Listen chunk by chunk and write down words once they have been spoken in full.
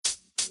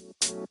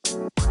Good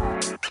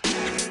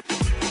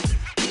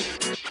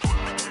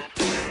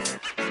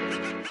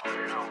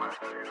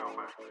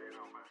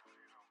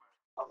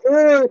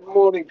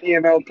morning,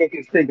 PML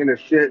Cookies taking a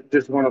shit.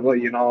 Just want to let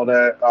you know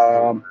that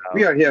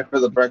we are here for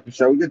the breakfast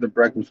show. We got the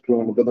breakfast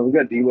crew in the building. We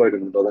got D-Lloyd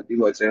in the building.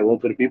 D-Lloyd, say hello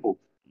to the people.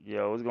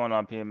 Yo, what's going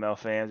on, PML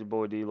fans? Your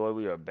boy D Lloyd.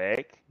 We are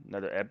back,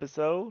 another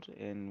episode,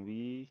 and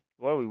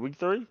what are we, week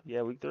 3?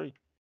 Yeah, week 3.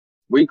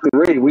 Week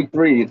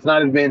three. It's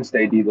not advanced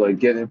day, D-Lloyd.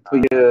 Get it,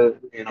 put your,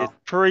 It's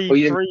put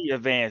your,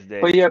 advanced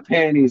day put your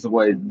panties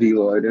away,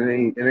 D-Lloyd. It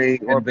ain't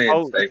or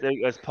advanced day.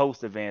 it's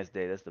post advanced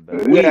day. That's the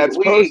better. We, Yeah, it's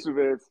we, post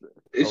events.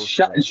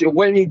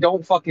 Winnie,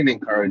 don't fucking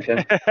encourage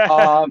him.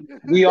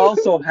 We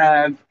also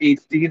have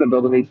HD in the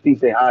building. HD,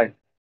 say hi.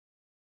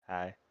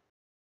 Hi.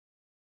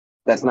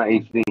 That's not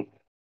HD.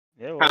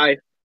 Yeah. Hi.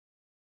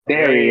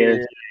 There he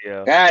is.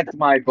 Yeah. That's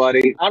my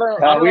buddy. I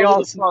don't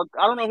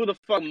know who the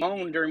fuck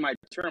moaned during my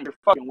turn. They're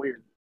fucking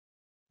weird.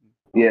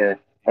 Yeah,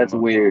 that's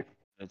weird.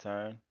 Your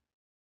turn.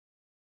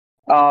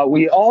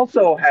 We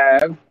also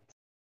have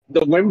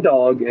the Wim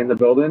Dog in the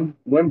building.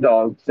 Wim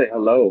Dog, say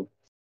hello.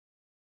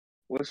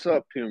 What's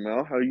up,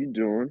 PML? How you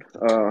doing?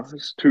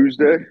 It's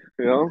Tuesday.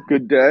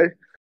 Good day.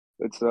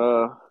 It's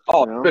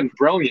It's been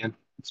brilliant.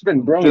 It's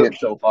been brilliant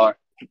so far.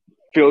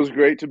 Feels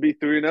great to be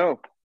 3-0.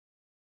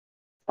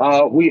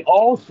 We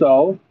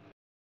also.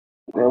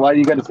 Why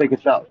you got to take a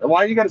shot?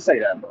 Why you got to say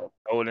that, bro?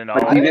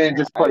 Like you didn't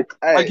just play.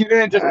 Like you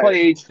didn't just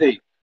play HD.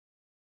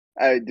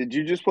 Hey, did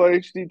you just play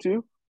HD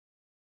too?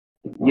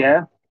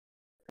 Yeah.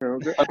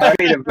 Okay. I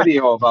made a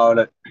video about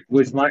it.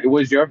 It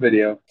was your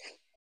video.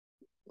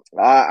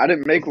 I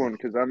didn't make one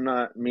because I'm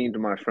not mean to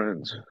my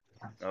friends.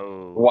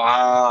 Oh.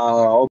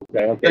 Wow.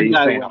 Okay. You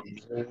say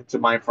to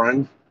my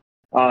friends.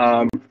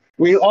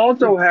 We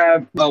also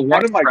have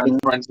one of my good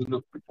friends.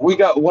 We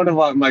got one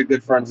of my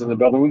good friends in the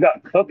building. We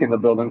got Cook in the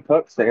building.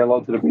 Cook, say hello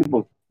to the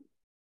people.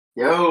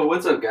 Yo,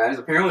 what's up, guys?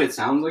 Apparently, it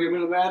sounds like I'm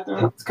in the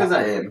bathroom. It's because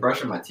I am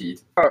brushing my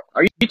teeth. Are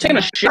you taking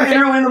a shit?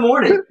 Early in the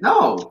morning.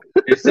 No.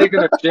 He's taking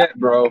a shit,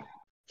 bro.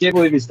 Can't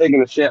believe he's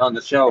taking a shit on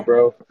the show,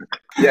 bro.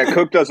 Yeah,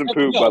 Cook doesn't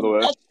poop, by the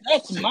way.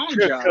 That's my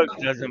job. Cook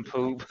doesn't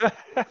poop.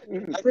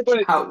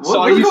 Everybody. What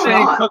Are you going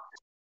saying on? Cook?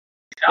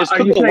 Is Are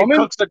Cook you a saying woman?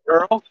 Cook's a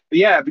girl?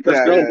 Yeah, because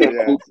girls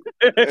don't poop.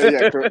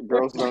 Yeah,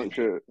 girls don't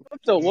shit.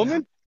 Cook's a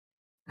woman?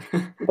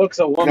 Cook's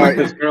a woman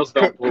because girls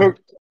don't poop.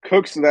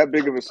 Cook's that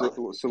big of a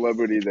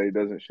celebrity that he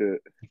doesn't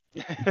shit.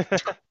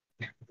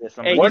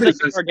 Hey, What he's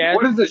is like this?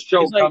 What is this show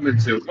he's like- coming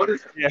to? What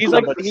is? He's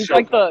like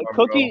the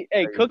Cookie.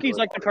 Hey, Cookie's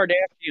like the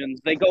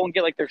Kardashians. They go and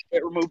get like their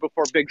shit removed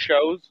before big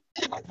shows.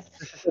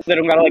 They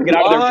don't gotta like get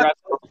out of their dress.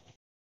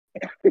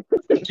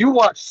 You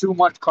watch too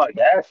much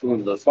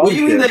Kardashians or something. What do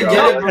you mean they get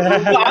it?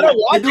 No, I don't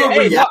watch They do a it.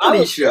 Hey, no, I reality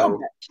was show.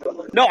 told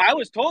that. No, I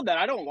was told that.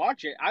 I don't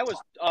watch it. I was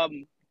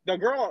the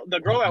girl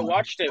that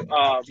watched it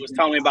was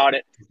telling me about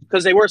it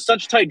because they wear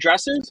such tight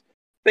dresses.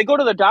 They go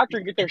to the doctor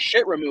and get their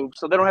shit removed,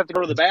 so they don't have to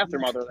go to the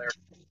bathroom while they're there.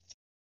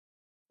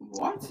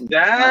 What?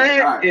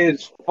 That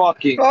is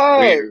fucking All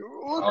right, weird.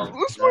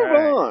 let's move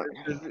on.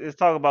 Let's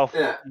talk about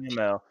Yeah.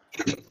 female.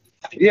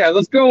 Yeah,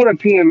 let's go to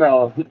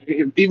PML.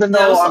 Even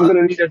though I'm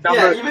gonna need a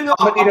number. Yeah, even though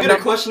I'm need a gonna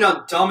number. question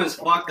how dumb as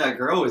fuck that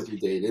girl is you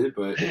dated,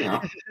 but you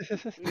know.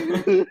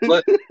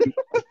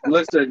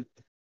 Listen,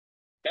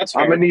 That's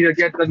I'm fair. gonna need to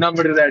get the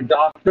number to that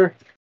doctor.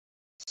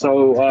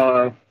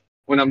 So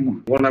when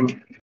I'm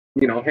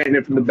hitting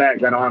it from the back,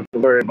 I don't have to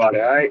worry about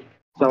it. All right.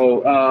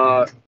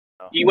 So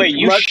You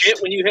shit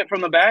when you hit from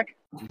the back?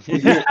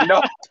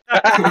 no,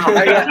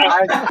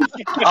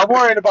 I'm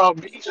worried about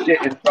me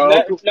shitting, bro.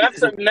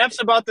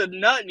 Neff's about the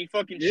nut and he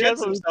fucking Yeah,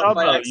 shits himself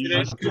by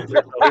accident.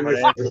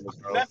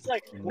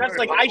 Neff's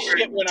like I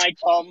shit when I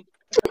come.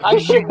 I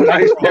shit when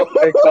I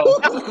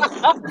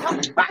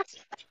come.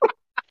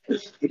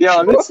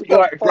 Yo, this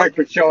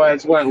breakfast show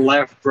has went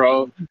left,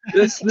 bro.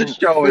 This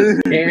show is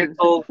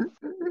canceled.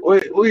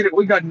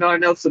 We got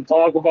nothing else to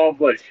talk about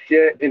but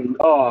shit. And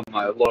oh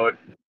my lord,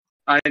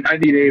 I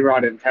need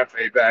A-Rod and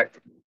Hefe back.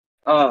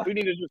 We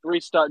need to just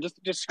restart.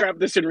 Just scrap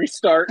this and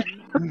restart.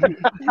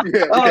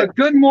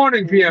 Good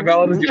morning,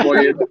 PML. This is your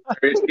boy.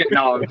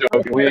 No, I'm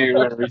joking. We ain't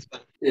gonna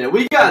restart. Yeah,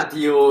 we got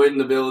Dio in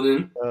the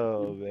building.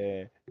 Oh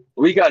man.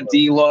 We got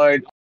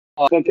D-Lloyd.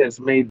 Cook has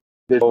made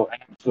this show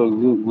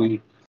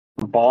absolutely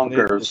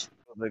bonkers.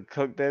 The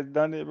Cook that's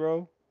done it,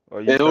 bro?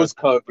 Or It was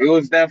Cook. It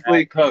was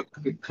definitely Cook.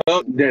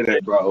 Cook did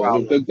it,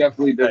 bro. Cook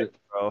definitely did it.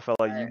 Bro, I felt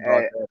like you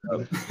brought that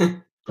up.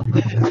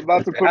 I'm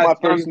about to put my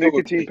first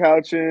nicotine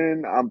pouch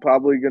in. I'm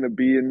probably gonna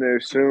be in there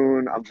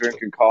soon. I'm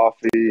drinking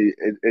coffee.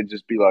 It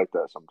just be like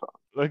that sometimes.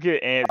 Look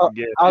at Ant. I'll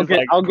get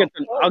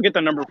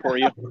the number for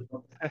you.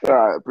 All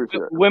right,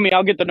 appreciate it. Wimmy,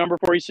 I'll get the number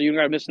for you so you don't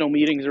gotta miss no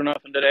meetings or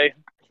nothing today.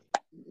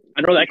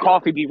 I know that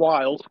coffee be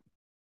wild.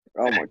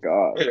 Oh my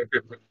god.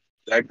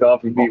 That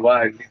coffee be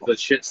wide. The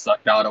shit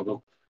sucked out of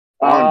him.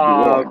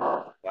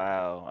 Wow.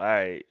 All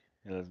right.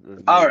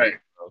 All right.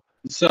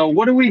 So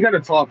what are we going to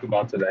talk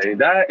about today?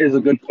 That is a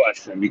good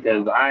question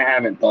because I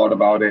haven't thought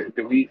about it.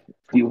 Do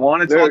you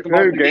want to talk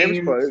about the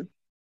games played?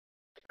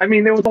 I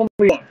mean, there was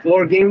only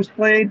 4 games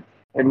played.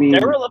 I mean,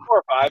 There were 4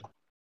 or 5.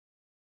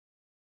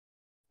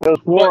 It was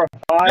 4 or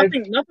 5.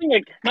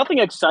 Nothing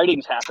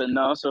exciting's happened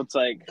though, so it's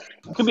like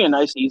it could be a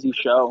nice, easy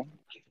show,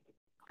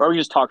 or we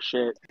just talk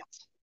shit.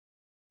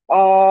 We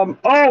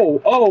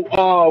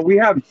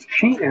have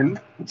cheating.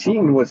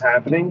 Cheating was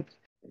happening.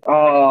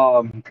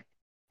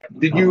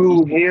 Did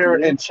you hear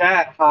in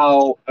chat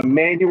how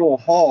Emmanuel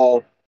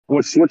Hall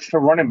was switched to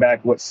running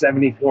back with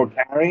 74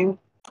 carrying?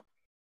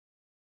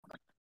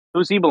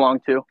 Who's he belong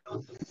to?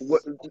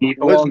 He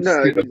belongs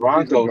to the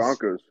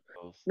Broncos.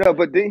 No,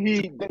 but didn't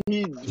he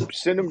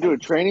send him to a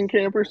training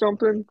camp or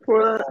something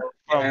for that?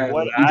 From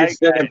what I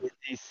got,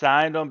 he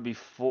signed him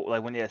before,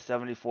 like when he had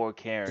 74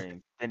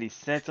 carrying. Then he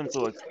sent him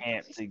to a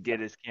camp to get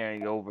his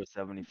carrying over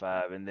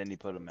 75, and then he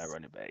put him at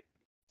running back.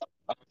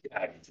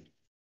 Okay.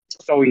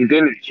 So he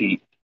didn't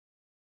cheat.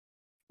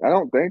 I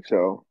don't think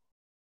so.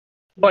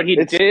 But he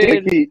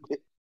did.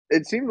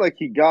 It seemed like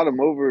he got him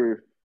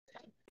over.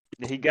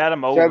 He got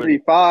him over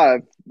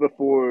 75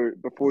 before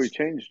he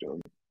changed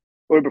him,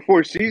 or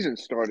before season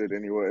started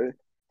anyway.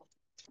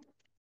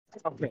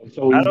 Okay,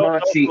 so he's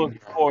not cheating.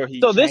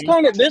 So this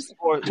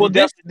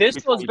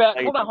goes back.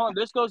 Hold on.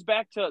 This goes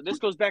back to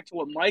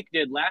what Mike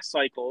did last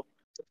cycle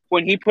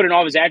when he put in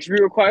all of his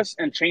attribute requests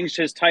and changed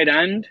his tight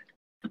end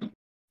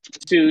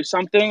to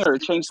something, or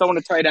changed someone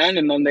to tight end,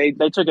 and then they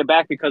took it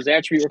back because the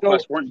attribute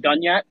requests weren't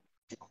done yet.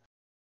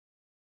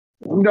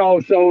 No,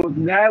 so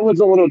that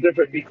was a little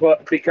different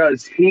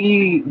because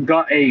he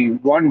got a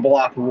run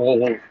block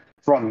role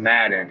from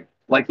Madden.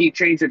 Like, he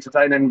changed it to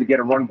tight end to get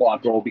a run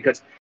block role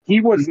because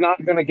he was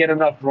not going to get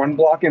enough run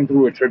blocking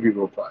through a tribute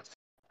request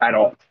at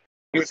all.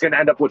 He was going to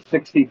end up with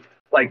 60.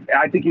 Like,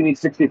 I think you need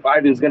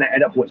 65. He was going to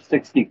end up with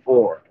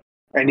 64.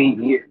 And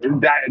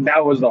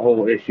that was the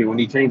whole issue when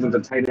he changed it to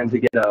tight end to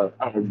get a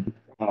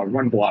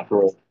run block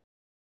role.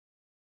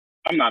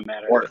 I'm not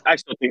mad at it. I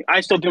still think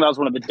that was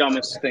one of the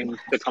dumbest things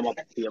to come up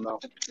with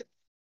PML.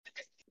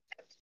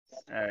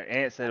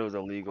 Ant said it was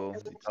illegal. He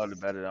talked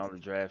about it on the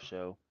draft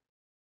show.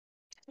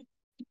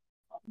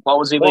 What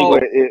was illegal?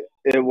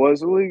 It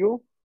was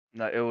illegal?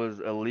 No, it was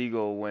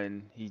illegal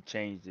when he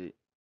changed it.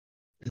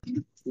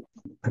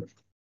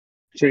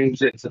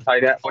 Changed it to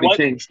tight end. When he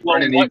changed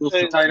running equals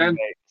to tight end.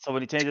 So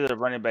when he changed it to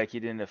running back, he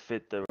didn't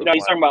fit the. No,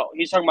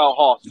 he's talking about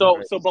Hall.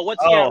 So but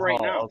what's he at right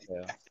now?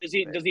 Okay. Does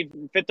he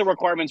fit the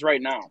requirements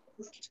right now?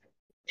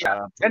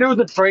 Yeah, and it was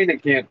a training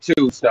camp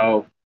too,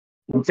 so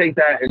we'll take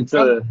that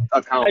into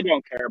account. I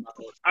don't care about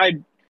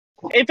it.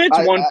 If it's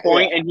 1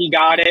 point and he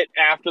got it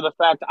after the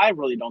fact, I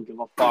really don't give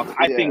a fuck.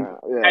 I think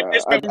at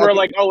this point we're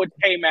like, oh, it's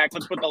K-Mac,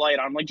 let's put the light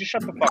on. I'm like, just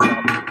shut the fuck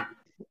up.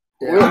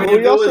 Yeah,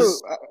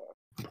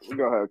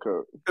 Go ahead,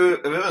 Coach.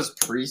 If it was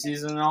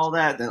preseason and all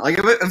that, then like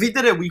if he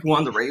did it week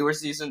 1, the regular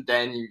season,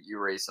 then you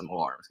raise some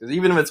alarms. Because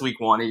even if it's week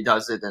 1, he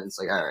does it, then it's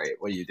like, all right,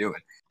 what are you doing?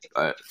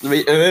 But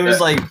if it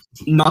was like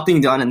nothing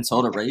done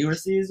until the regular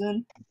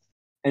season,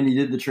 and he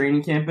did the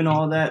training camp and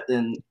all that,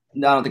 then I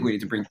don't think we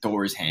need to bring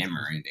Thor's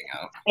hammer or anything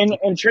out.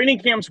 And training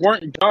camps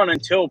weren't done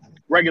until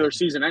regular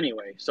season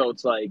anyway, so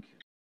it's like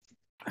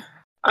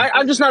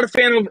I'm just not a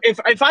fan of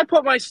if I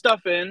put my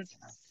stuff in.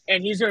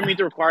 And he's going to meet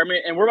the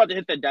requirement, and we're about to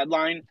hit the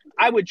deadline,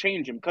 I would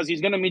change him because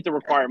he's going to meet the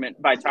requirement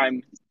by the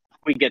time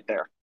we get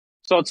there.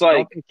 So it's like... I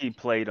don't think he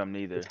played him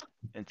neither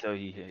until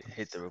he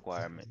hit the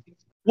requirement.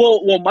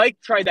 Well, Mike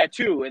tried that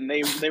too, and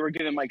they were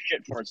giving Mike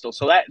shit for it still.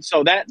 So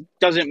that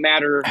doesn't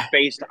matter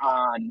based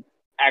on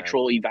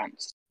actual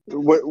events. I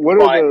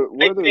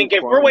think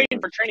if we're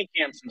waiting for training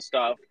camps and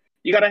stuff,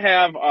 you got to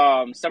have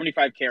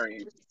 75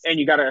 carrying, and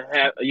you got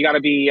to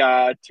be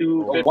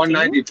 215?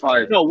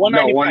 195. No,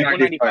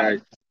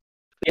 195.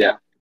 Yeah.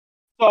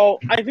 So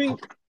I think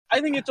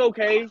it's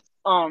okay.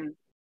 Like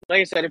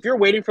I said, if you're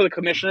waiting for the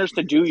commissioners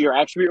to do your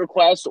attribute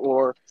request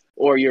or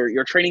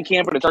your training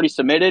camp and it's already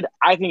submitted,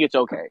 I think it's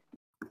okay.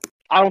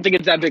 I don't think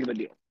it's that big of a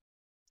deal.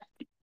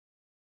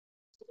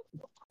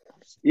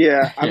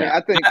 Yeah, I mean,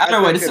 I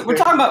think. We're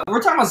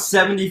talking about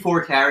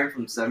 74 carry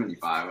from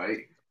 75, right?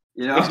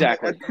 You know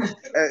exactly.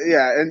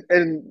 Yeah,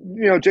 and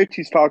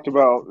JT's talked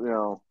about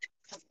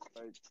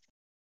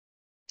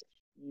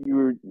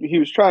he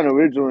was trying to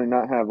originally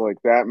not have like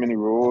that many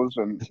rules,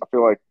 and I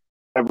feel like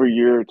every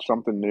year it's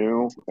something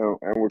new,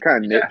 and we're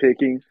kind of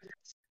nitpicking.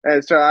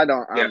 And so I'm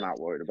not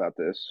worried about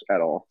this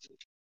at all.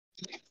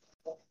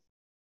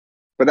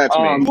 But that's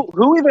me.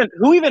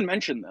 Who even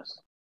mentioned this?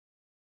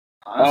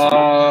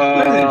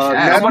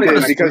 Somebody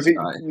did, because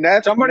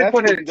somebody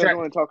put it. Doesn't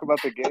want to talk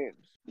about the games.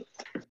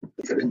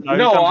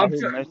 No, I'm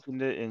who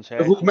mentioned it in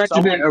chat. Who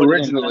mentioned it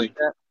originally?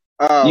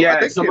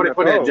 Yeah, somebody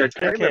put it in Judge.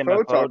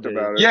 KMFO talked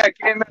about it. Yeah,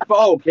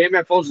 KMFO.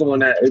 KMFO's the one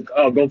that,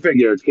 go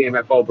figure, it's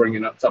KMFO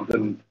bringing up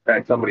something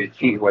that somebody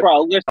cheated with.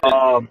 Bro,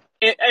 listen,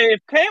 if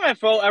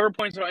KMFO ever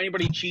points out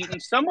anybody cheating,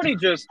 somebody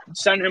just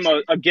send him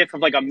a gif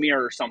of like a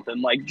mirror or something.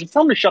 Like, just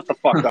tell him to shut the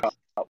fuck up.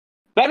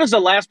 That is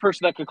the last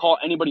person that could call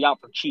anybody out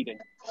for cheating.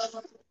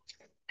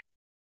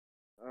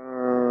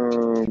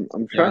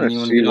 I'm trying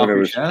to see what it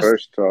was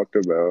first talked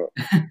about.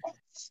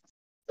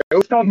 It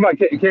was talking about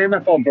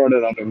KMFO brought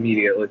it up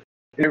immediately.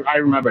 I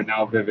remember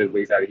now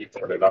vividly that he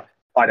brought it up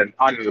out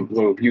of the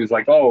blue. He was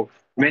like, "Oh,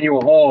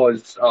 Manuel Hall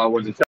was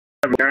a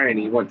and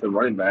he went to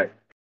running back.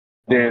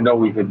 Didn't know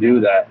we could do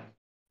that.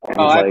 And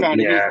Oh, he's I like,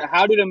 found yeah. it.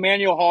 How did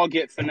Emmanuel Hall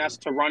get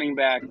finessed to running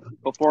back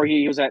before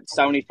he was at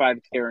 75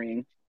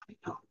 carrying?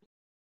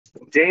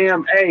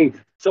 Damn. Hey,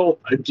 so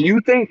do you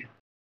think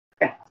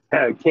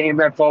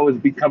KMFO is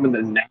becoming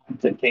the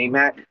next to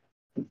KMAC?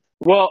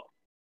 Well,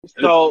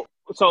 so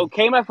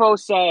KMFO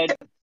said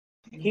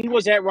he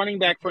was at running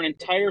back for an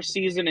entire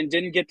season and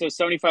didn't get to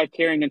 75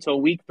 carrying until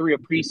week 3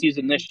 of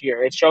preseason this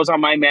year. It shows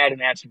on my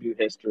Madden attribute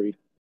history.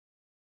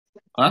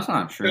 Well, that's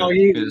not true. No,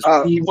 he 'cause-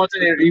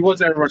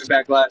 wasn't a running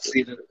back last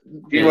season.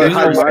 yeah, was he was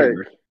high a Mike.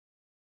 receiver.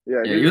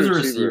 Yeah, Yeah, he was a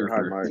receiver High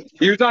for- Mike.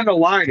 He was on the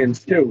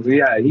Lions too.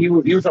 Yeah, he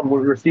was a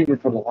receiver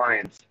for the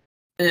Lions.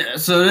 Yeah,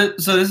 so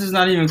this is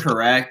not even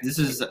correct. This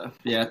is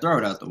throw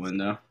it out the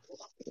window.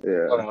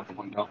 Yeah. Go out the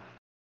window.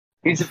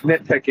 He's just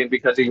nitpicking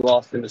because he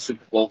lost in the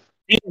Super Bowl.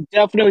 He's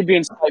definitely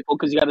being stifled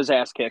because he got his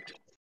ass kicked.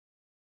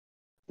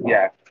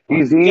 Yeah,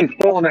 he's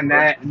pulling a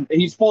gnat.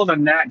 He's pulling a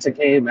gnat to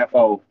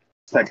KMFO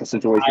type of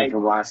situation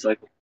from last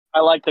cycle.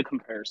 I like the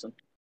comparison.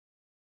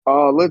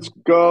 Let's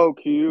go,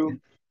 Q.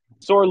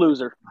 Sore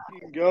loser.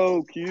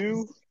 Go,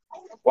 Q.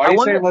 Why are you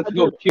wonder- saying let's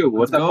go Q? What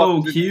Let's the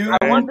go, fuck? Q.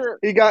 I wonder.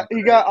 He got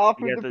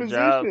offered He the got the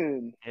job.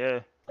 position. Yeah.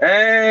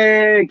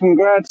 Hey,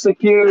 congrats to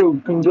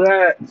Q.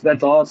 Congrats.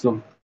 That's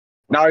awesome.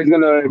 Now he's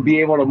gonna be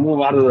able to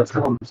move out of the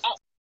slums.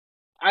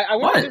 I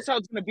wonder What? if this is how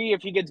it's going to be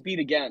if he gets beat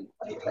again.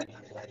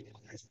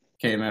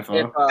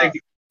 KMFO. If,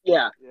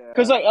 yeah.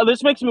 Because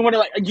this makes me wonder,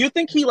 like, do you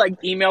think he, like,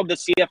 emailed the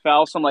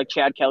CFL some, like,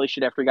 Chad Kelly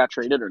shit after he got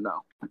traded or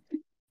no?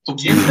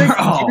 Do you think?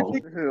 Oh.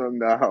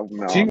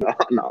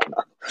 No.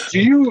 Do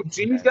you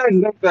guys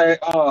think that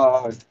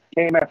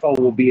KMFO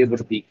will be able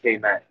to beat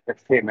KMAC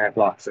if KMAC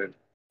locks in,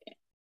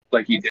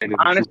 like he did in the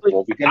Honestly, Super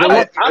Bowl? Because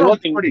I it don't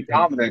looked think- pretty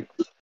dominant.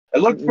 It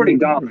looked pretty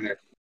dominant.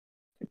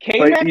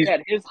 K-Mac he's-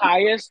 at his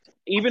highest,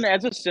 even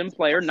as a sim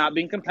player, not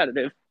being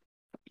competitive,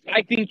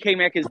 I think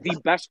K-Mac is the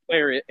best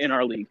player in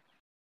our league.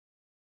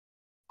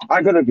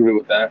 I could agree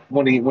with that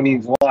when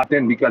he's locked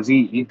in because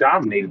he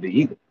dominated the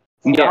Eagles.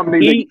 He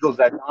dominated the Eagles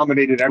that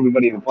dominated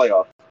everybody in the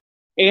playoffs.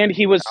 And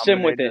he was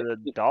sim with it.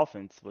 Dominated the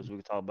Dolphins, which we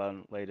can talk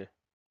about later.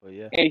 But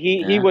yeah. And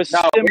he Yeah. was No,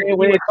 sim, we he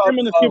was ain't sim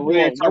in the talking- Super we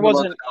Bowl. ain't There talking about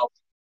wasn't. the Dolphins.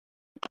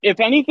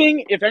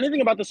 If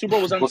anything about the Super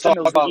Bowl was on We'll sim, talk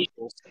it was the about-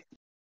 Eagles.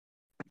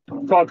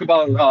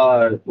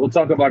 We'll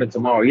talk about it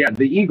tomorrow. Yeah,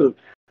 the Eagles,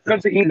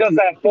 because he does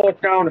that fourth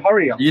down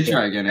hurry up. You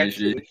try again,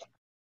 HD.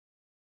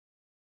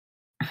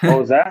 What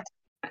was that?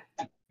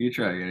 You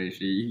try again,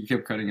 HD. You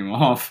kept cutting him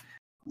off.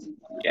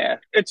 Yeah,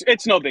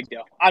 it's no big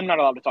deal. I'm not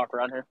allowed to talk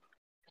around here.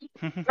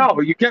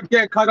 No, you kept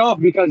getting cut off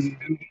because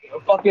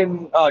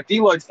fucking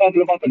D-Lloyd's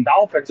talking about the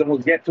Dolphins, and we'll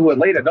get to it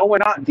later. No, we're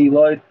not,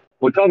 D-Lloyd.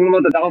 We're talking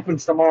about the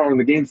Dolphins tomorrow and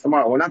the games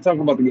tomorrow. We're not talking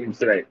about the games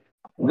today.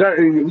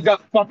 We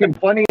got fucking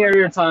plenty of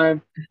your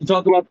time to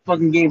talk about the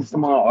fucking games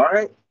tomorrow, all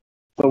right?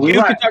 So we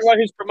You can talk about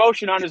his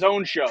promotion on his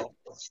own show.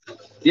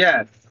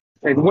 Yeah.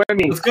 And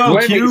Wemmy, Let's go,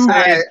 Q.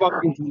 saying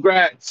fucking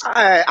congrats.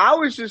 I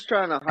was just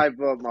trying to hype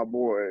up my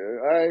boy.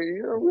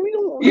 We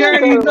don't. Yeah,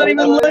 he's not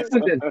even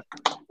listening.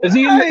 Is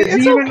he even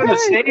in the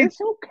States? It's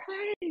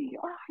okay.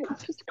 All right,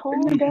 just calm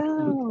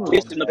down.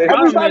 Listen, the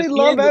problem Everybody is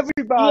love he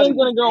everybody. ain't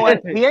gonna go.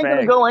 He ain't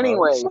gonna go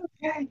anyway.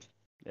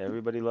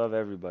 Everybody love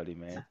everybody,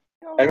 man.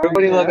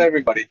 Everybody love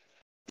everybody.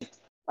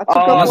 I took Oh,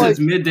 up Unless like it's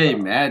midday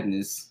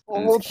madness. a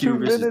and whole it's Q 2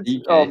 versus minutes.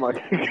 DK. Oh my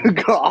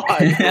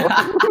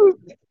god.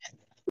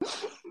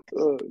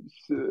 Oh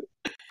shit.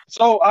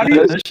 So how do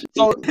you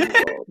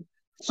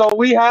so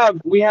we have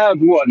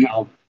what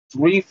now?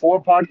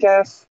 3-4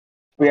 podcasts.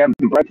 We have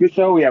the Breakfast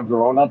Show. We have the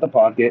Roll Out the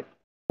Pocket.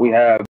 We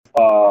have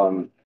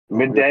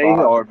midday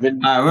or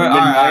midnight. All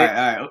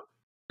right.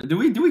 Do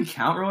we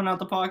count rolling out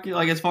the pocket?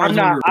 Like as far I'm as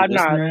not- we're I'm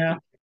listening not. right now?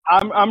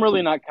 I'm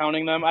really not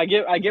counting them. I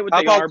get what How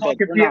they about are, but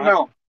talking they're not.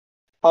 PML?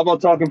 How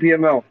about talking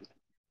PML?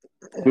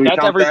 Do we That's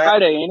count every that?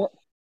 Friday, ain't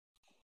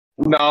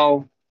it?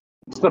 No,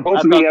 it's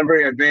supposed to be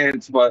every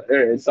advance, but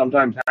it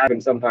sometimes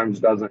happens, sometimes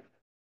doesn't.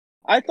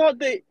 I thought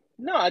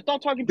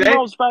talking They-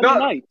 PML was Friday no.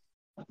 night.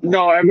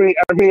 No, every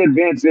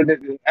advance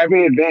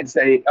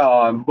they.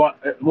 But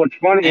what's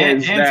funny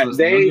is that Don't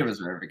they give us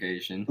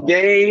verification.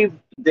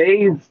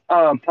 they've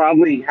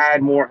probably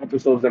had more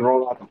episodes than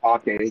Roll Out the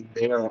Pocket.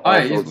 They are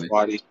also easily.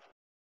 spotty.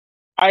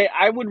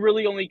 I would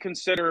really only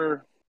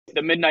consider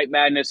the Midnight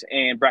Madness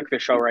and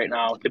Breakfast Show right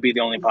now to be the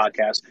only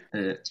podcast.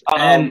 And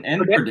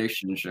predict-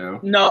 prediction show.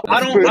 No,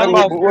 I don't. What I don't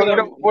about- consider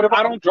them. what about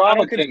I don't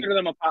Drama King? consider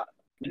them a.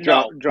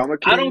 No, Drama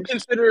I don't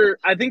Kings? consider.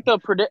 I think the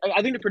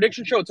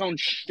prediction show its own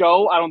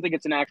show. I don't think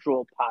it's an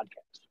actual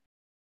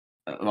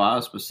podcast. A lot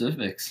of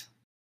specifics.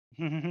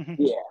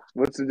 Yeah.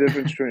 What's the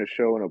difference between a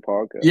show and a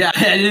podcast? Yeah,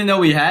 I didn't know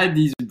we had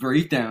these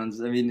breakdowns.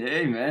 I mean,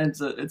 hey man,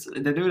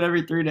 they do it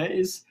every 3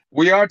 days.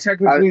 We are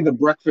technically the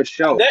Breakfast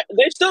Show.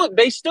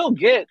 They still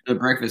get. The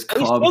Breakfast They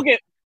Club. still get.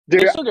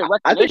 Dude, They still get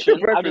I think the recognition. I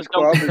Breakfast just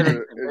don't Club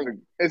consider it.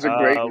 is a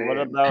great name. What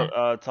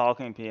about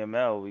talking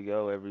PML? We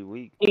go every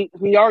week. He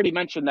already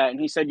mentioned that, and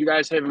he said you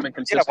guys haven't been Yeah,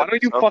 consistent. why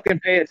don't you so- fucking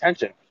pay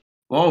attention?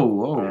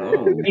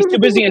 Whoa. He's too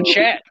busy in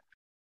chat.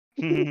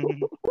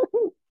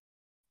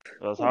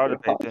 Well, it's hard to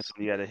pay attention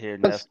when you got to hear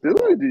Neff.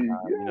 Hostility. You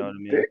know what I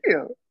mean?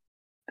 Damn.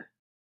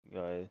 Go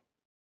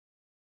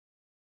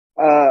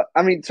ahead.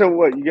 I mean, so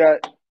what you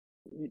got?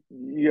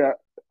 You got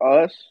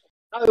us.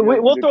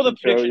 We'll throw the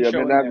prediction show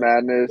in Midnight there.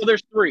 Madness. Well,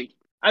 there's 3.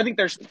 I think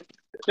there's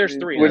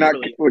 3. We're not.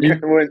 actually.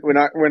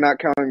 We're not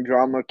counting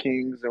Drama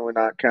Kings, and we're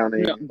not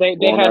counting. No, they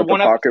Blown had Out the one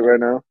pocket episode. right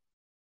now.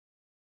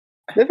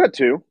 They've had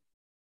 2.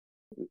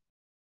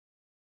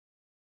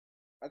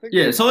 I think.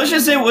 Yeah, so let's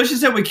just say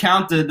we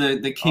count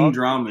the King All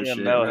drama shit.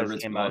 PML whatever has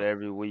it's came called. out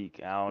every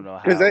week. I don't know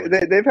how. Because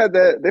they've had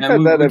that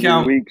we every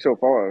count- week so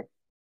far.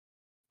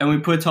 And we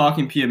put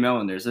Talking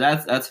PML in there, so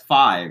that's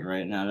 5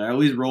 right now. They're at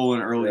least rolling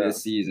early Yeah.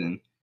 this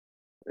season.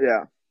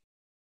 Yeah.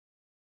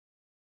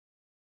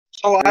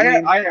 So I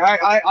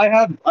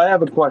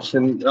have a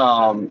question.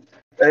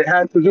 It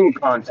has to do with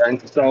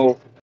content. So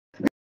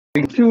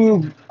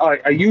YouTube, a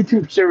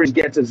YouTube series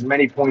gets as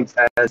many points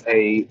as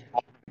a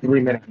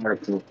 3-minute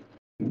article.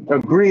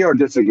 Agree or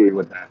disagree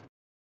with that?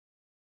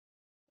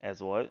 As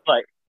what?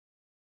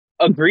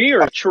 Agree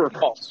or true or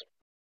false?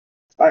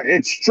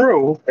 It's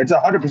true. It's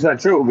 100%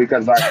 true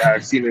because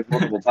I've seen it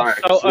multiple times.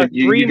 So a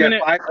You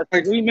get 5 a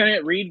points.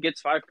 3-minute read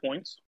gets 5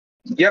 points.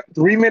 Yep,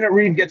 3-minute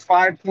read gets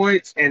 5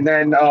 points, and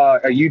then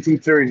a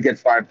YouTube series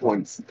gets 5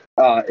 points.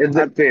 Is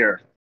it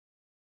fair?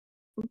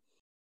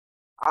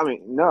 I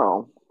mean,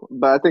 no,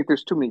 but I think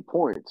there's too many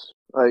points.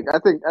 Like, I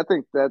think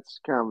that's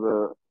kind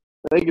of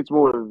I think it's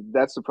more of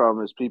that's the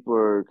problem is people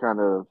are kind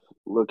of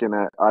looking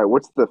at, all right,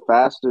 what's the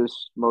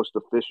fastest, most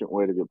efficient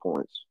way to get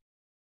points?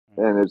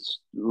 And it's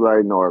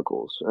writing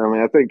articles. I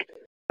mean, I think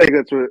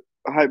that's what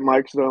Hype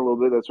Mike's done a little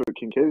bit. That's what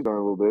Kincaid's done a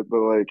little bit. But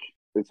like,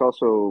 it's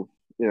also,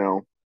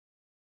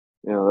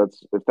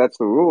 that's if that's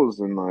the rules,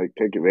 then like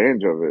take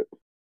advantage of it.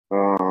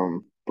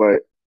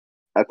 But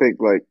I think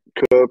like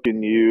Cook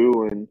and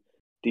you and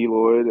D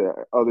Lloyd,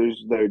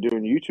 others that are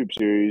doing YouTube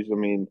series. I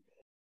mean,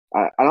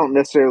 I don't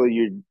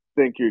necessarily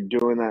think you're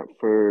doing that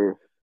for.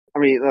 I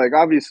mean, like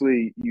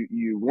obviously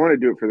you want to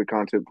do it for the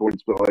content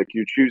points, but like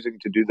you're choosing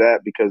to do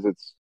that because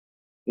it's,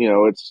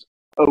 it's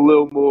a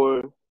little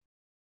more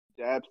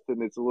depth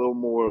and it's a little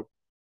more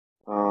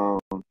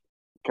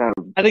kind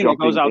of. I think it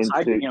goes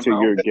outside into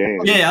PML. your game.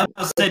 Yeah,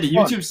 I was about to say the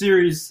YouTube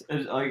series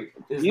is not always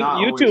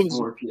YouTube's-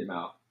 more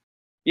PML.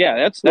 Yeah,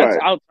 that's Right.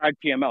 outside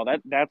PML.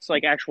 That's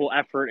like actual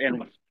effort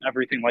and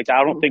everything like that.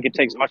 I don't think it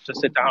takes much to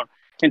sit down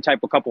and type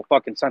a couple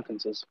fucking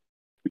sentences.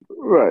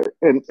 Right,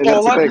 and So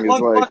that's the thing is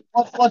like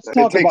let's it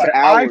talk takes about it.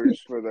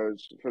 hours for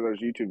those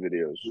YouTube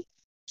videos.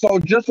 So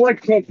just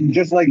like Cook,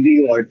 just like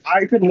D-Lloyd,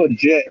 I could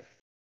legit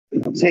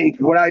take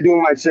what I do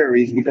in my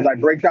series because I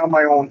break down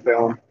my own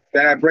film,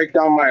 then I break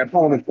down my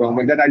opponent's film,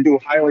 and then I do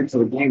highlights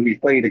of the game we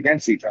played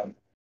against each other.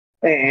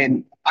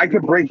 And I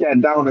could break that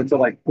down into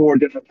like 4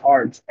 different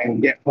parts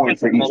and get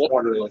points for each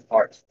one of those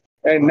parts.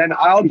 And then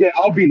I'll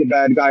be the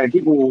bad guy and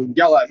people will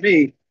yell at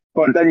me,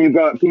 but then you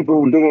got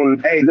people doing,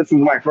 hey, this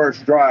was my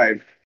first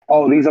drive.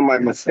 Oh, these are my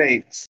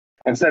mistakes.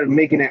 Instead of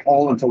making it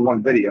all into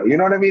one video. You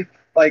know what I mean?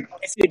 Like,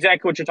 I see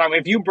exactly what you're talking about.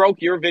 If you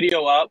broke your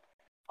video up,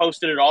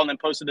 posted it all, and then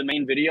posted the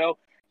main video,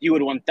 you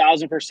would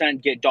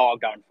 1,000% get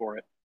dogged on for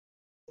it.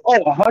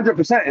 oh,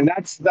 100%. And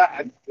that's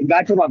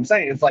what I'm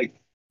saying. It's like,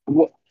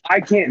 well, I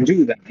can't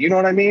do that. You know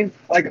what I mean?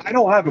 Like, I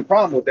don't have a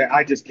problem with that.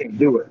 I just can't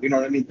do it. You know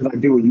what I mean? Because I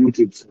do a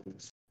YouTube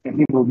series. And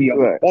people will be like,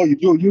 Right. oh, you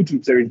do a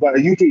YouTube series, but a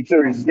YouTube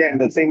series is getting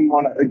the same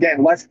amount,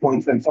 again, less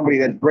points than somebody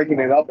that's breaking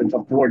it up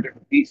into 4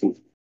 different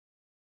pieces.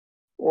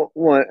 Well,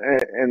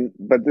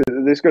 but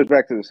this goes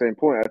back to the same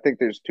point. I think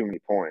there's too many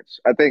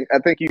points. I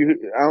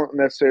don't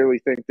necessarily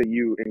think that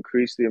you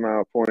increase the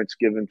amount of points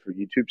given for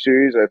YouTube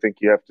series. I think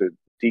you have to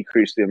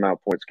decrease the amount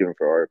of points given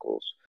for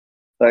articles.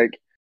 Like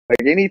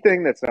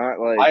anything that's not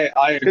like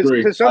I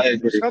agree. I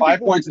agree. 5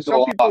 points is a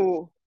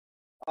lot.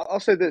 I'll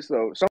say this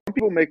though: some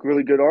people make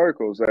really good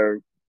articles that are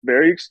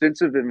very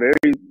extensive and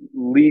very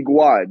league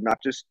wide,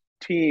 not just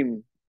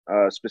team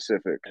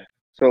specific.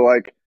 So,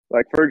 like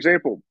for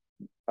example,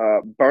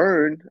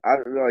 Burn. I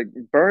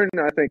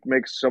think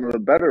makes some of the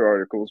better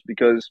articles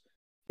because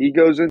he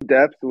goes in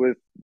depth with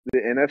the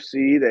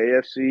NFC,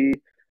 the AFC,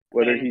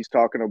 whether he's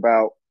talking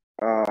about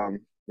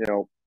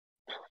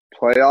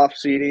playoff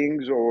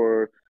seedings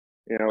or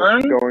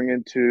Burn? going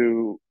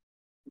into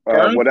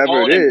Burn, whatever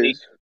Fallen, it and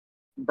is.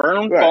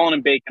 Burn, Right. Fallen,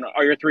 and Bacon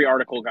are your 3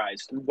 article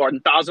guys.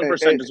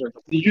 1,000% deserve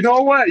it. You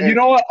know what?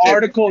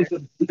 Articles.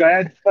 Go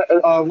ahead.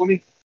 Let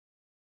me.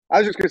 I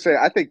was just gonna say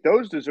I think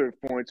those deserve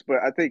points, but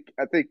I think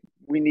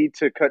we need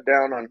to cut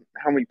down on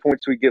how many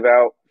points we give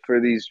out for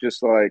these.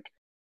 Just like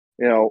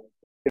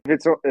if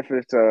it's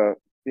a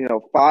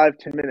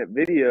 5-10 minute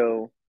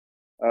video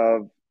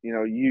of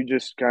you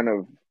just kind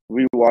of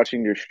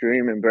rewatching your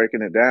stream and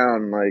breaking it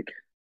down, like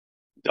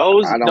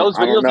Those I don't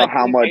videos know that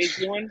how Kincaid's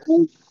much. doing,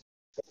 What's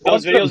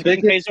those the videos that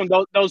biggest- Kincaid's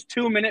doing, those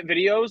 2-minute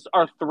videos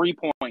are 3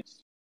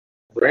 points.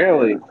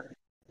 Really?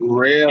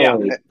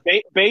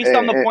 Based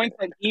on the points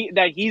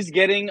that he's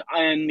getting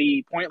on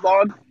the point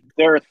log,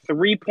 there are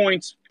 3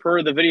 points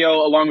per the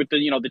video, along with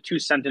the 2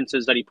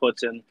 sentences that he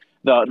puts in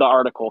the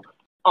article.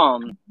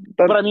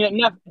 But I mean,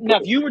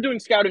 Neff, you were doing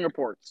scouting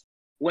reports.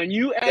 When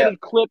you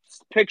added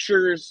clips,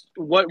 pictures,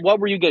 what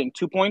were you getting?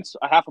 2 points?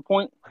 A half a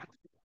point?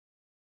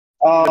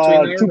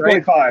 Between there,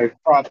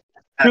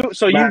 2.5.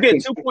 So you Max get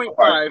is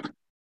 2.5.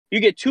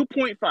 You get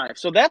 2.5.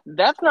 So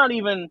that's not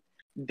even.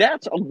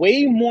 That's a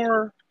way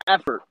more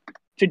effort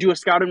to do a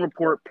scouting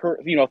report through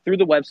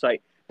the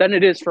website than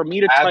it is for me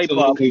to type up.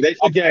 Absolutely. They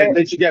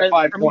should get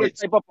 5 for me to points.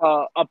 type up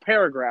a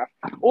paragraph,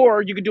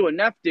 or you could do what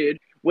Neff did,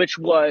 which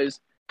was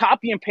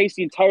copy and paste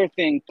the entire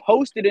thing,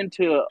 post it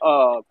into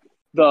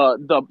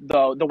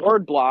the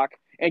word block,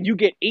 and you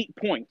get 8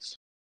 points.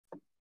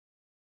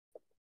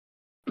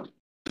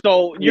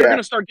 So you're going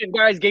to start getting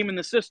guys gaming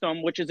the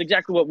system, which is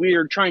exactly what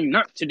we're trying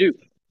not to do.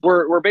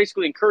 We're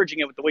basically encouraging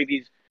it with the way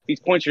these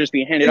points are just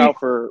being handed out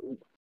for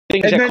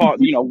things that are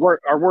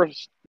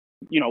worth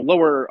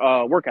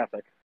lower work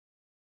ethic.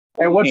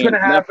 And what's going to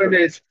happen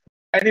is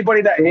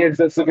anybody that hands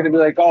this is going to be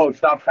like, oh,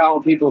 stop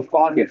counting people's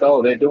pockets.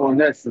 Oh, they're doing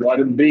this. Let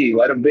them be.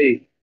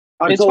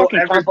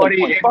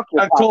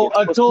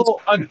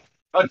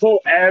 Until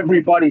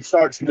everybody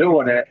starts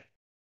doing it.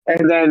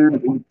 And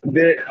then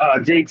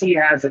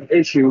JT has an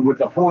issue with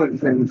the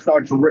points and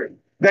starts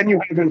then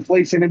you have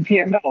inflation in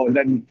PML, and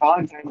then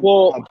content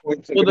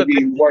points are going to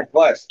be worth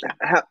less.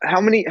 How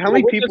many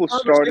people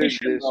started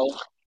this?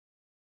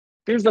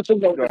 Here's the thing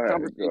about Go this ahead.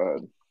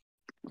 conversation.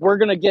 We're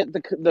gonna get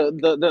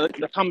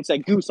the comments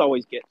that Goose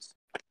always gets,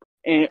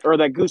 or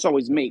that Goose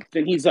always makes,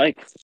 and he's like,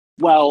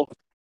 "Well,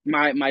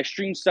 my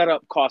stream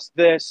setup costs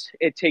this.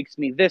 It takes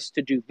me this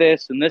to do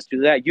this and this to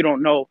do that. You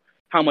don't know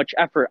how much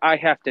effort I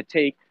have to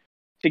take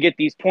to get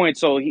these points."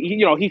 So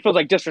he feels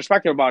like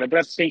disrespected about it, but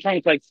at the same time,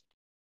 it's like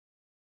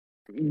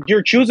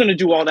you're choosing to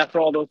do all that for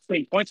all those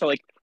same points. So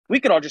like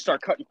we could all just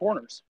start cutting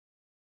corners.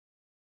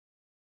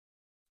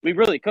 We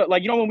really could.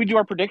 Like, when we do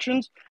our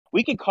predictions,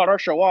 we could cut our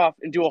show off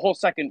and do a whole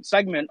second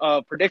segment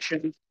of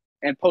predictions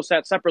and post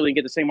that separately and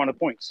get the same amount of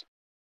points.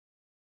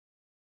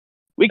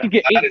 We could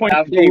get 8 points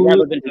a day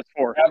rather than just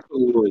 4.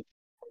 Absolutely.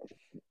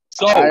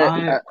 So,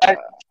 how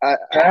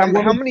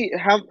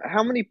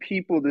many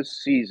people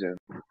this season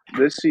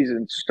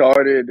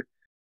started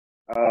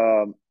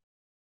over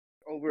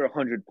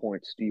 100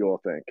 points? Do you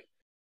all think?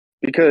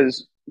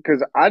 Because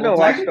I know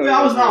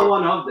I was not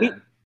one of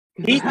them.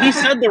 He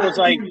said there was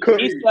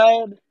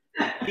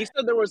he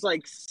said there was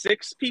like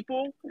 6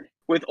 people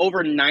with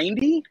over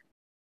 90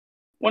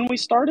 when we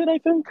started. I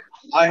think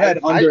I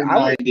had under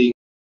 90.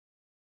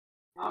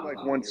 Like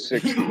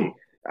 160.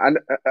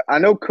 I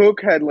know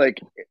Cook had like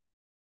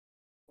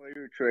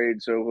player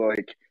trade, so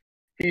like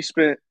he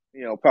spent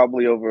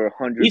probably over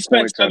 100. He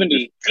spent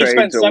 70. He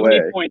spent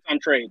 70 points on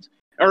trades.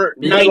 Or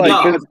 90.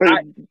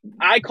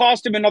 I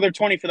cost him another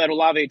 20 for that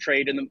Olave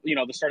trade in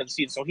the start of the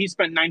season. So he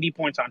spent 90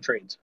 points on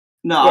trades.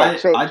 No,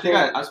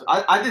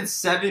 I did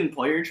 7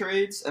 player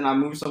trades and I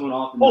moved someone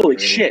off. Holy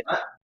shit!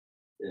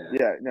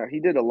 Yeah, no, he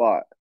did a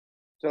lot.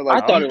 So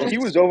like, I thought he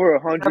was over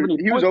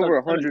 100. He was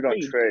over 100 on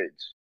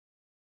trades.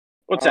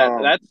 What's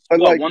that? That's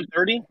what,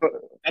 130.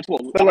 That's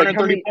what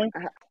 130 points.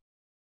 How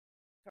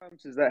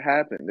times has that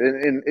happened?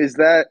 And is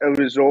that a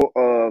result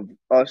of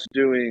us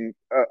doing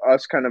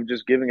us kind of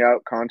just giving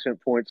out content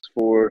points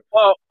for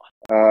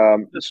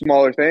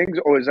smaller things,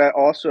 or is that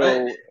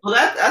also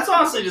that's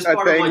honestly just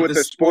part of like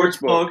the sports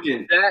book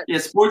and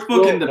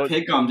sportsbook and the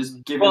pick'em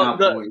just giving out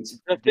points.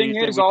 The thing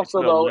is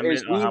also though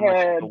is we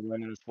had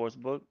win in the sports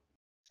book.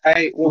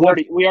 Hey,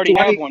 we already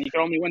have one. You can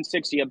only win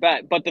 60 a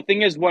bet. But the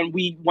thing is, when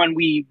we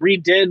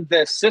redid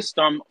the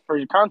system for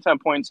your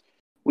content points,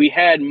 we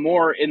had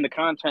more in the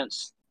content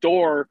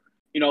store,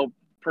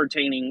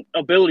 pertaining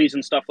abilities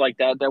and stuff like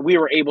that we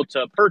were able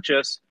to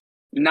purchase.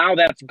 Now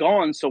that's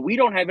gone, so we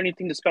don't have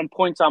anything to spend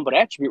points on but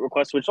attribute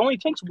requests, which only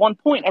takes 1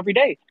 point every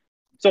day.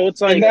 So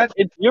it's like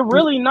you're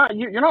really not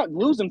you're not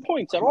losing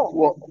points at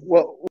all.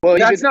 Well,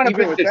 that's not a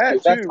big issue.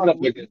 That's not a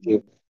big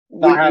issue.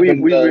 We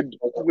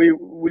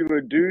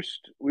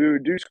reduced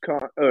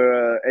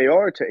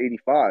AR to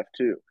 85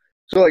 too.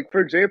 So like, for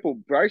example,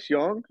 Bryce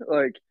Young,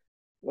 like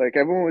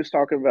everyone was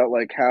talking about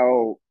like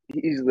how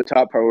he's the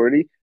top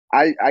priority.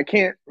 I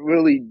can't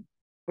really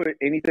put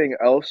anything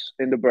else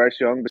into Bryce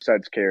Young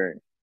besides carrying.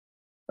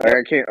 Like,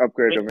 I can't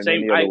upgrade him in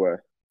any other way.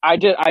 I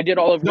did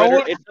all of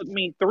Ritter. It took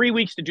me 3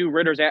 weeks to do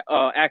Ritter's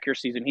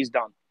accuracy, and he's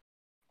done.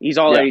 He's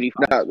all at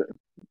 85.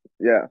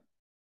 Yeah.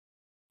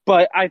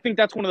 But I think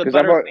that's one of the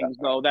better things,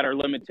 though, that are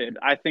limited.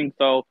 I think,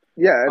 though.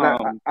 Yeah,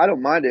 and I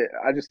don't mind it.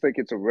 I just think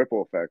it's a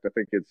ripple effect. I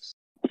think it's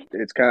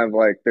kind of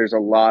like there's a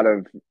lot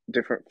of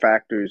different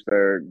factors that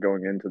are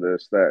going into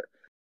this that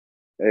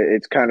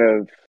it's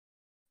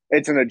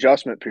an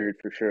adjustment period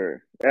for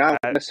sure. And I'm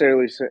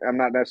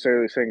not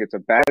necessarily saying it's a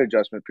bad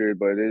adjustment period,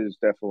 but it is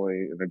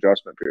definitely an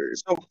adjustment period.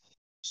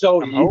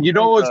 So you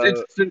know what's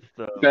interesting?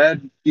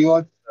 Bad,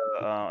 Elon?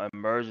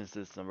 Immersion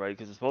system, right?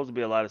 Because there's supposed to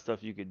be a lot of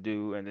stuff you could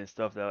do, and then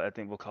stuff that I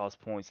think will cost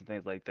points and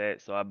things like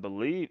that. So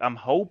I'm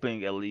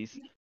hoping at least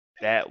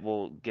that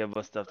will give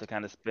us stuff to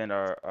kind of spend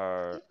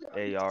our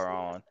AR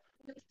on.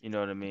 You know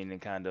what I mean?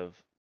 And kind of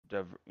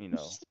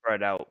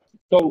spread out.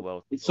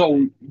 So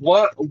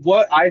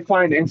what I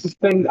find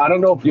interesting, I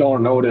don't know if y'all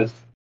noticed,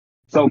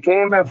 So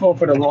KMFO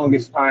for the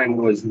longest time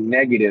was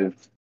negative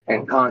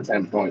in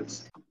content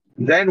points.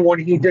 Then when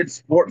he did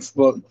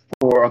Sportsbook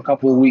for a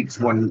couple of weeks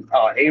when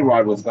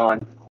A-Rod was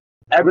gone,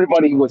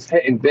 everybody was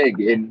hitting big,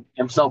 and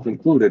himself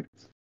included.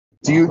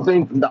 Do you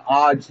think the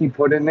odds he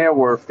put in there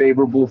were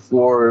favorable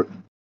for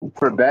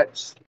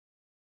bets,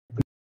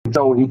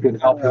 so he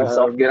could help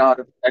himself get out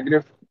of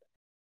negative?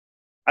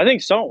 I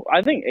think so.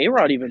 I think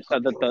A-Rod even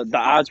said that the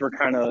odds were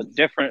kind of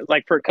different,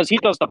 like because he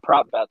does the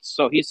prop bets.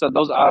 So he said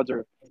those odds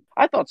are.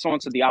 I thought someone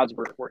said the odds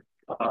were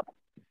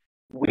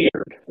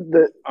weird.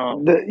 The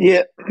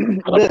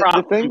The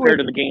prop thing compared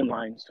with to the game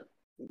lines.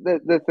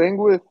 the thing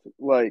with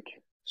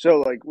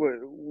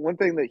one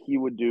thing that he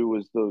would do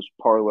was those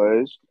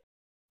parlays.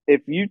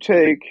 If you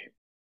take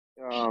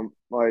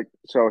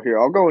here,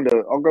 I'll go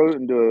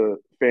into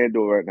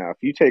FanDuel right now. If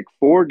you take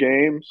 4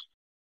 games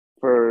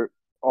for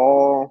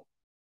all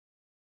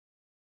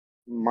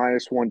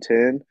minus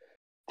 110,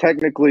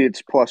 technically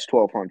it's plus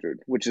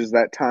 1,200, which is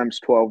that times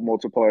 12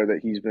 multiplier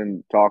that he's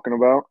been talking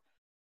about.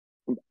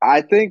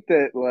 I think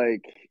that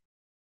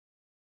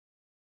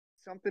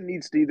something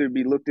needs to either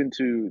be looked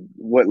into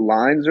what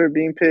lines are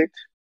being picked.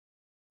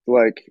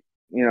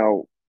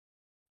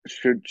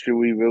 Should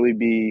we really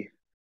be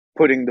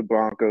putting the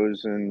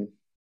Broncos in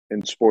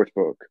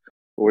sportsbook,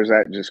 or is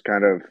that just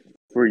kind of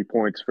free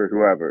points for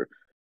whoever?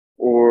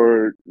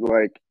 Or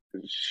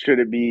should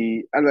it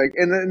be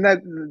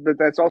but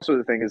that's also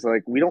the thing is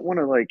we don't want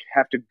to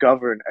have to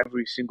govern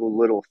every single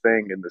little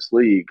thing in this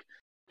league.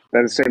 But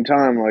at the same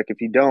time,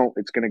 if you don't,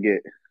 it's gonna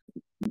get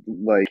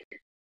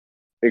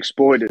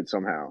exploited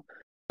somehow.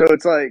 So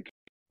it's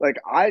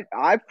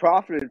I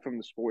profited from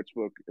the sports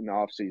book in the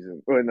off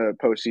season or in the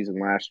postseason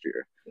last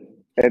year,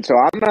 and so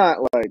I'm not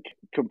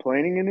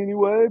complaining in any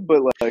way,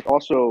 but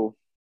also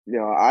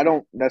I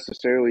don't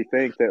necessarily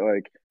think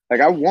that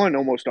I won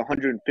almost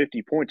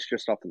 150 points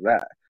just off of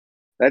that.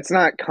 That's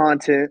not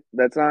content.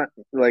 That's not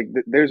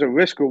there's a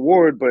risk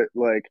reward, but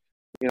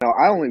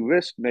I only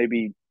risked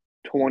maybe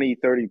 20,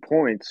 30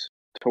 points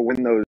to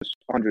win those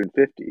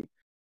 150.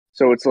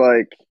 So it's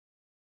I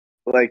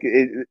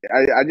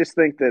just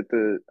think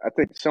that I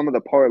think some of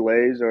the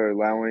parlays are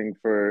allowing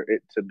for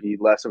it to be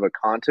less of a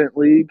content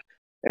league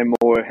and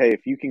more, hey,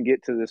 if you can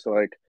get to this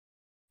 40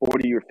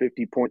 or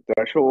 50 point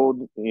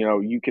threshold,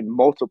 you can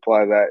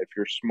multiply that if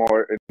you're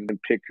smart and then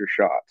pick your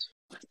shots.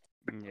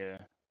 Yeah.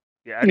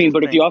 I mean,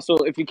 but if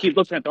you keep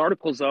looking at the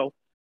articles though,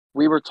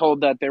 we were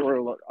told that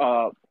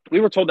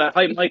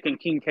Hype Mike and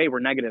King K were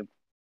negative.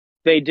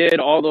 They did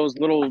all those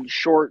little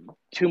short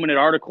 2-minute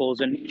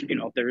articles, and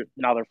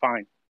they're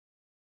fine.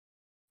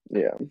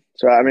 Yeah.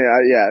 So I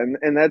mean,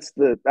 and that's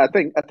I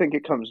think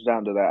it comes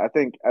down to that. I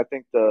think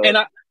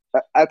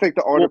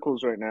the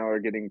articles right now are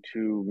getting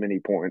too many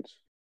points.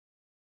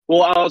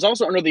 Well, I was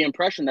also under the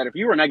impression that if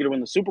you were negative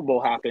when the Super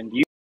Bowl happened,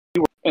 you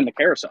were in the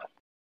carousel.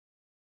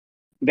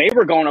 They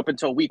were going up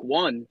until week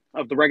 1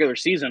 of the regular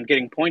season,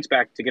 getting points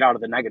back to get out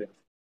of the negative.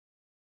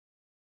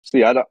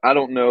 See, I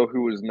don't know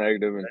who was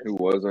negative and who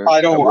wasn't.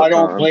 I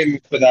don't blame you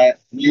for that.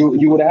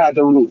 You would have had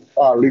to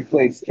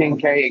replace King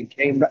K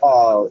and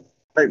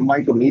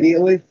Mike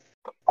immediately.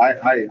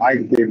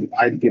 I'd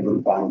give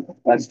him time.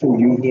 That's too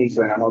unique,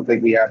 and I don't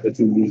think we have the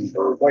 2 unique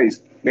to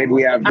replace. Maybe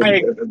we have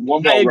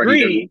one more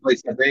ready to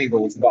replace the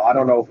Bengals, but I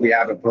don't know if we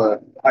have it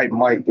for Hype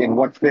Mike. And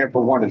what's fair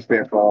for one is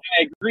fair for all.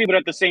 I agree, but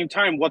at the same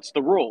time, what's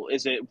the rule?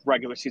 Is it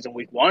regular season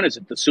week 1? Is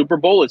it the Super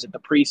Bowl? Is it the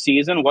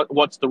preseason?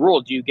 What's the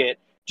rule? Do you get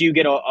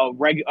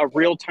a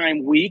real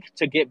time week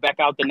to get back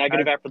out the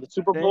negative after the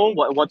Super Bowl?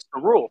 What's the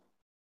rule?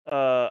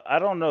 I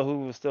don't know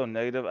who was still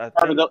negative. I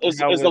think is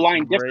the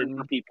line different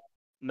for people?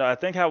 No, I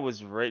think how it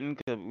was written,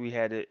 because we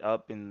had it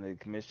up in the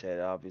commission chat,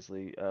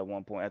 obviously, at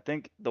one point. I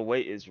think the way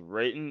it's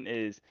written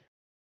is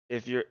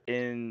if you're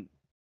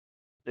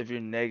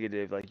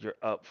negative, you're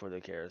up for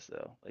the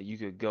carousel. You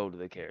could go to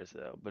the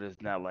carousel, but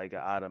it's not like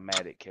an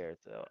automatic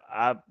carousel.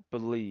 I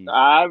believe.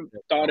 I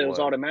thought it was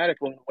automatic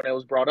when it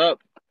was brought up.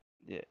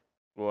 Yeah.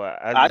 Well,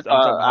 I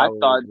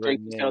thought Jake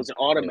said it was an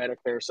automatic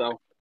carousel.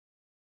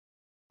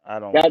 I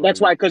don't. Yeah, that's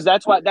why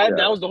that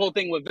was the whole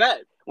thing with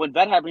Vet. When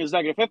Vet happened, he was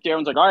negative 50.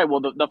 Everyone's like, all right, well,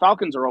 the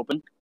Falcons are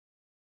open.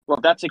 Well,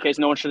 if that's the case,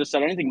 no one should have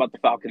said anything about the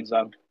Falcons,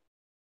 then,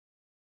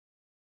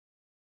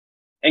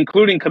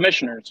 including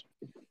commissioners.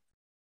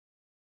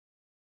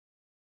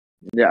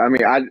 Yeah, I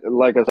mean,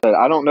 like I said,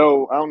 I don't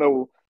know.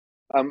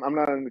 I'm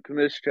not in the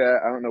commission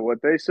chat. I don't know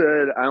what they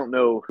said. I don't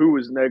know who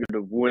was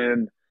negative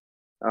when.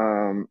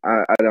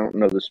 I don't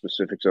know the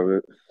specifics of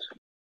it.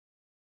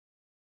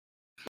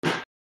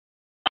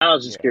 I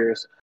was just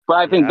curious. But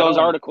I think those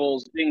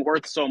articles being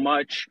worth so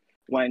much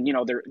when,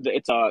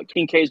 it's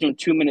King K's doing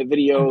 2-minute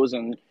videos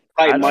and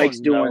Hype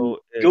Mike's doing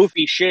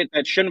goofy shit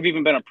that shouldn't have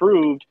even been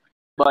approved.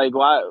 Why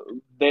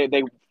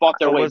they fought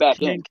their way back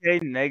in. Was King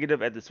K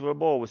negative at the Super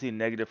Bowl, or was he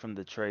negative from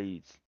the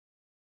trades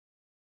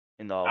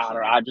in the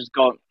offseason? I was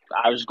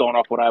just going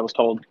off what I was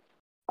told.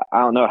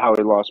 I don't know how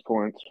he lost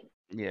points.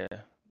 Yeah.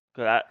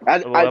 I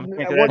feel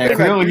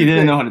like he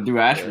didn't know how to do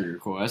attribute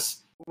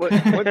requests.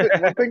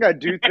 One thing I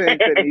do think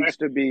that needs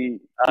to be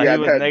He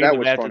was that negative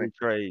was after funny. the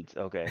trades.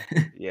 Okay,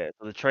 yeah.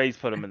 So the trades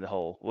put him in the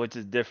hole, which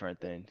is different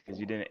then because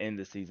you didn't end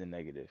the season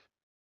negative.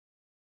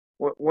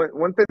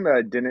 One thing that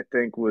I didn't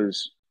think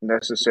was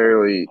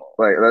necessarily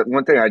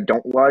one thing I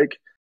don't like.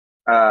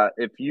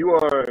 If you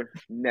are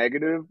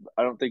negative,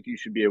 I don't think you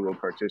should be able to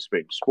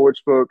participate in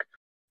sportsbook.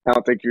 I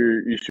don't think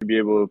you should be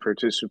able to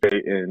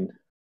participate in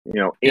Yeah,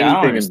 I don't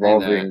anything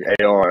understand involving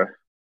AR.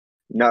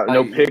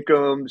 No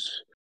pick'ems.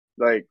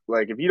 Like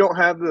if you don't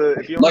have the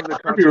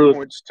content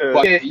points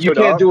to you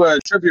can't do a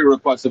tribute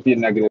request if you're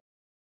negative.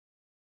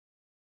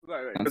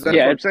 Right. But that's what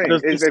I'm saying.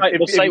 Is if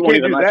you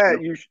can't do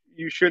that,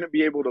 you shouldn't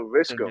be able to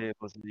risk them.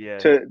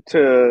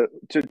 To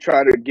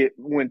try to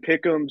win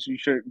pick'ems. You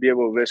shouldn't be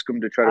able to risk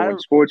them to try to win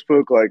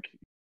sportsbook. Like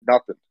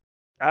nothing.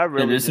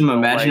 There's some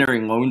imaginary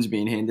loans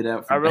being handed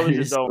out. I really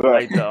just don't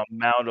like the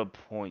amount of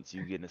points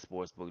you get in the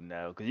sportsbook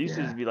now. Because it used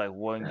to just be like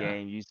one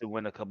game. You used to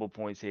win a couple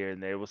points here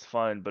and there. It was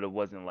fun, but it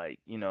wasn't like,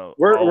 shit,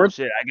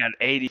 I got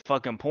 80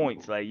 fucking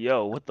points. Like,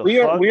 yo, what the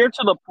fuck? We're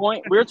to the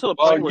point where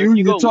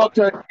you talk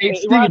to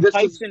HD. This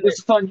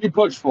is something you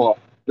push for.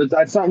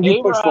 That's something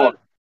you push for.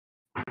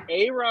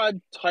 A-Rod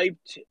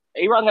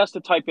has to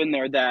type in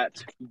there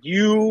that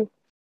you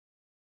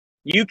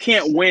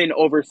can't win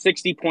over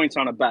 60 points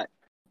on a bet.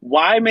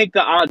 Why make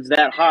the odds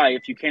that high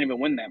if you can't even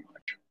win that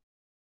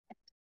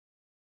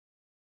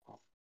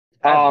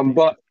much?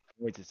 But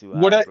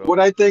what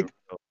I think,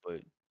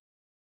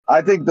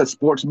 I think the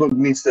sportsbook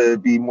needs to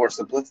be more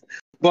simplistic.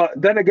 But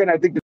then again, I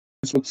think the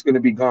sportsbook's going to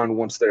be gone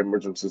once the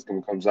immersion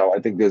system comes out. I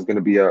think there's going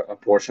to be a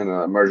portion of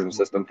the immersion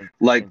system,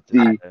 like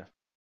the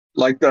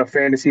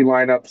fantasy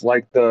lineups,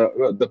 like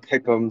the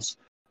pick'ems.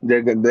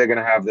 They're going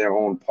to have their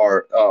own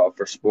part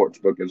for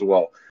sportsbook as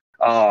well.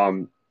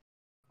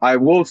 I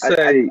will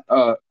say,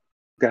 go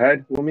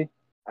ahead, Wilmy.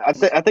 I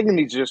think it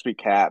needs to just be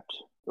capped.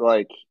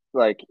 Like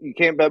you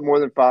can't bet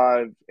more than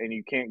 5, and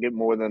you can't get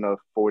more than a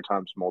 4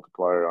 times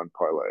multiplier on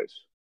parlays.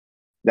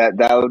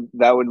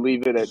 That would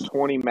leave it at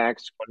 20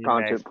 max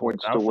content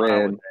points to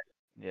win.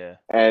 Yeah,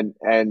 and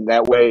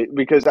that way,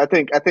 because I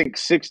think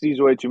 60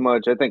 is way too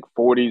much. I think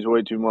 40 is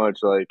way too much.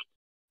 Like,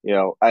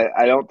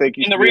 I don't think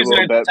you. And the reason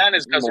it's 10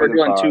 is because we're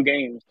doing 2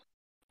 games.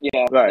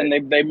 Yeah, right. And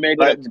they made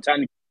it up to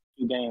 10.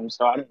 Games.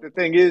 So the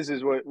thing is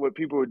what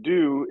people would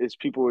do is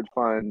people would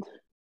find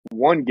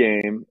one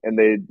game and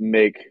they'd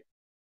make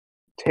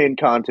 10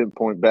 content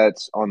point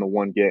bets on the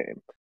one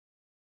game.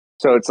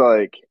 So it's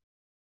like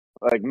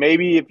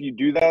maybe if you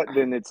do that,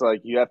 then it's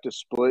like you have to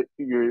split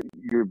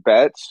your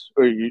bets,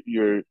 or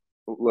you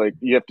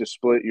have to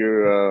split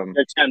your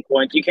 10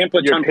 points. You can't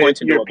put 10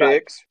 points into your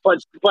picks.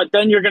 But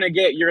then you're gonna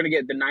get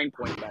the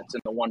 9-point bets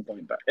and the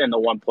 1-point bet and the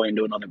 1 point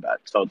into another bet.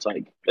 So it's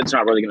like it's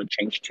not really gonna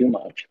change too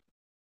much.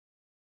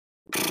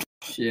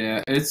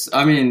 Yeah, it's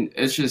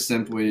just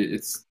simply,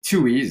 it's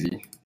too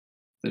easy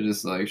to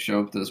just like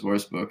show up to the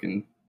sportsbook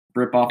and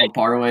rip off a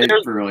parlay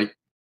for like,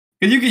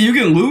 because you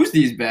can lose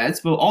these bets,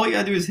 but all you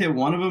gotta do is hit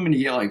one of them and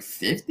you get like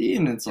 50,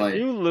 and it's like,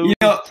 you lose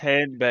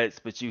 10 bets,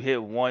 but you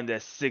hit one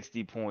that's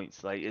 60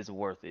 points, like it's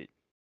worth it.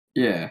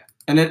 Yeah,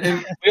 and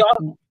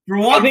for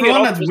one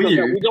that's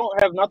weird. We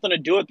don't have nothing to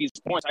do with these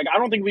points. Like, I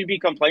don't think we'd be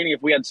complaining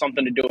if we had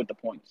something to do with the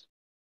points.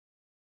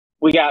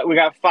 We got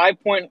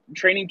 5-point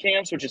training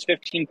camps, which is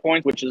 15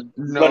 points, which is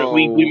but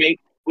we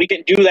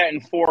can do that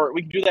in 4.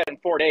 We can do that in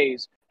 4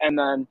 days, and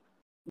then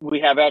we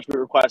have attribute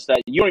requests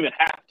that you don't even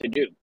have to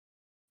do.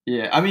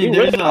 Yeah, I mean,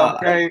 there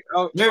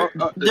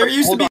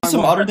used to be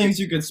some other things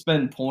you could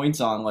spend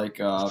points on, like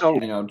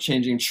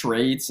changing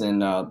traits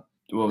and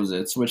what was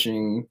it,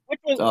 switching, which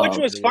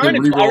was fine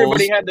until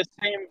everybody had the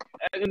same,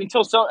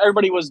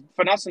 everybody was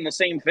finessing the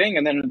same thing,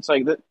 and then it's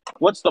like,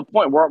 what's the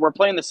point? We're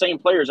playing the same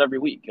players every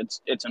week.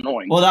 It's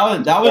annoying. Well,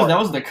 that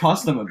was the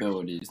custom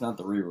abilities, not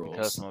the rerolls.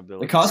 Custom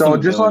abilities. The custom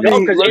abilities.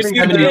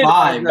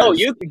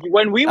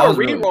 When we were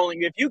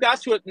rerolling, if you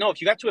got to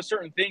a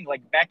certain thing,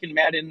 like back in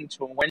Madden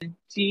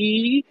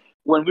 20,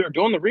 when we were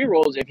doing the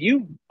rerolls, if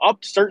you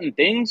upped certain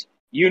things,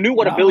 you knew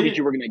what abilities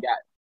you were going to get.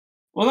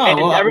 Well,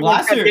 no,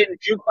 everyone kept getting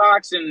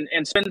jukebox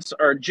and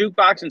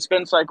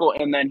spin cycle,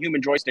 and then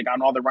human joystick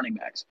on all the running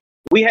backs.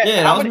 We had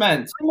that was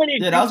Madden 20.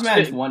 There was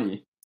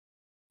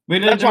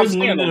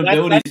limited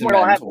abilities in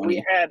Madden 20.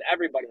 We had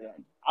everybody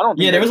then. I don't.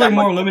 There was like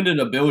more limited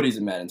abilities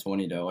in Madden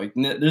 20 though. Like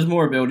there's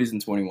more abilities in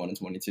 21 and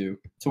 22.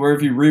 So where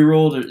if you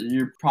re-rolled,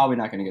 you're probably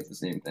not going to get the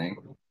same thing.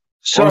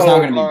 So it's not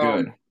going to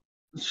be good.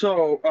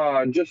 So,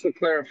 just to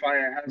clarify,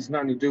 it has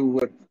nothing to do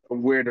with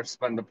where to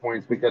spend the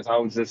points, because I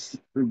was just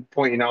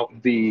pointing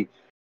out the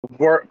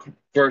work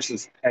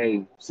versus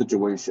pay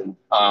situation.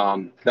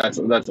 That's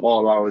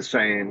all I was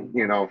saying.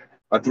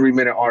 A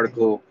 3-minute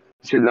article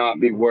should not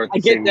be worth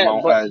the same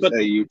amount as a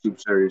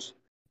YouTube series.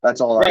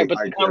 That's all. Right,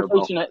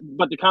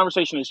 but the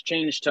conversation has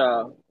changed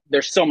to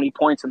there's so many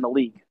points in the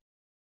league.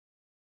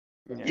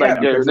 Yeah,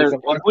 because it's a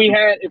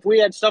if we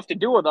had stuff to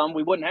do with them,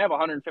 we wouldn't have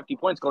 150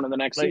 points going to the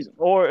next season.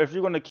 Or if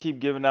you're going to keep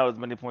giving out as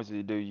many points as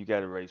you do, you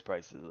got to raise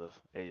prices of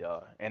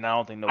AR. And I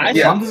don't think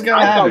nobody. Something's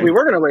gonna I happen. thought we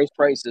were going to raise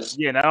prices.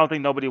 Yeah, and I don't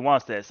think nobody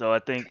wants that. So I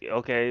think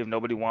if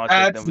nobody wants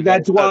it,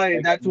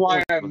 then that's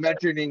why I'm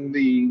mentioning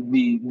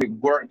the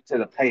work to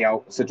the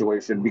payout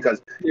situation,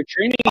 because The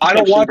training I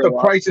don't camp want should the go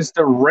up. prices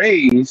to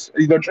raise.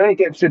 The training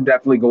camp should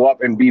definitely go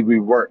up and be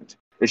reworked.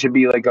 It should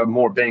be like a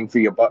more bang for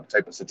your buck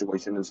type of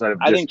situation instead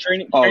of I just, think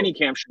training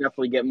camp should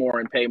definitely get more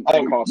and pay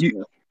cost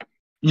more.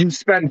 you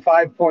spend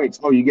 5 points.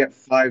 Oh, you get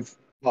 5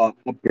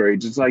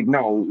 upgrades. It's like,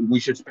 no, we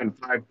should spend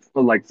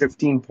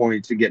 15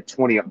 points to get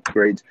 20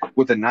 upgrades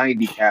with a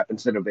 90 cap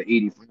instead of the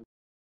 85.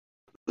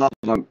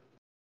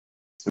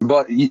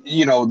 But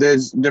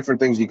there's different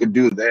things you could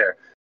do there.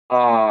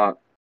 I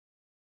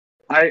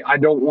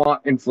don't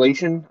want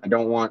inflation. I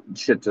don't want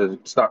shit to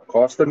start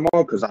costing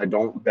more, because I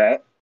don't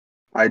bet.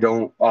 I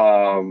don't.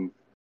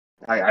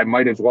 I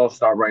might as well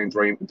start writing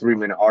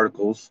 3-minute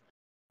articles,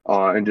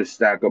 and just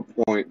stack up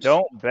points.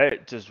 Don't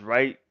bet. Just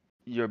write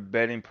your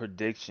betting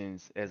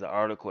predictions as an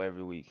article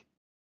every week.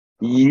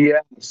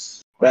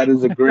 Yes, that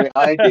is a great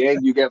idea.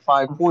 You get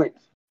 5 points.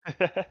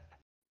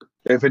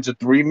 If it's a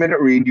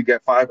 3-minute read, you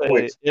get 5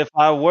 points. If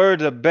I were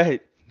to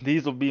bet,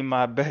 these will be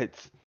my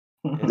bets.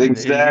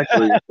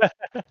 Exactly.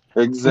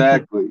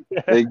 Exactly.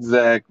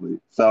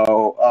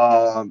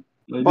 So,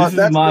 this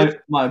is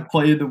my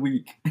play of the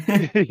week.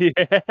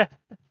 Yeah.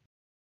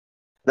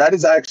 that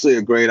is actually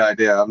a great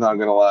idea. I'm not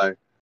gonna lie.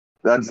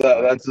 That's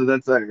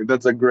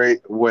a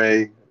great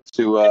way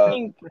to.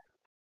 I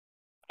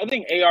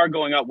think AR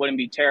going up wouldn't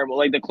be terrible.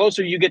 Like, the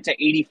closer you get to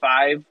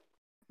 85,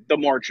 the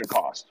more it should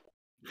cost.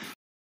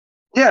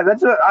 Yeah,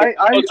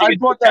 I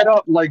brought that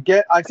up.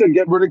 I said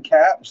get rid of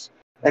caps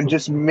and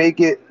just make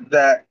it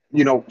that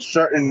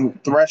certain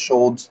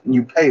thresholds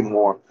you pay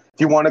more.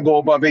 If you want to go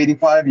above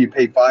 85, you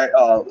pay 5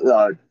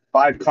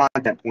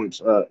 content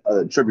points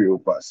tribute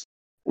request.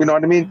 You know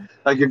what I mean?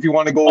 Like, if you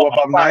want to go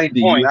above 90,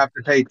 you have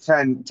to pay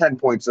 10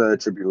 points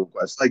tribute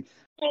request. Like,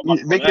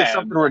 make it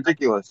something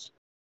ridiculous.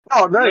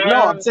 No,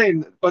 I'm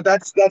saying, but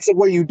that's the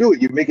way you do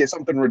it. You make it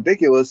something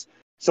ridiculous,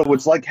 so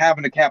it's like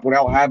having a cap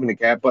without having a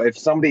cap. But if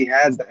somebody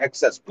has the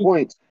excess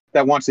points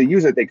that wants to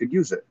use it, they could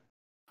use it.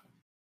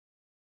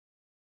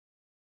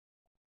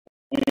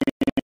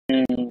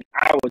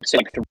 I would say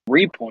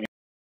 3 points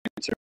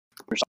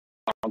or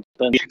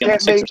something. You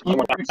can't make.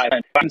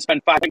 I can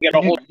spend 5 and get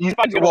a whole. You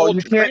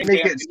can't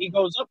make it. He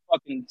goes up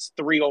fucking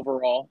 3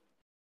 overall.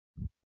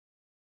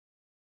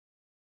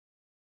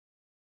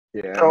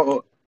 Yeah.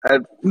 So,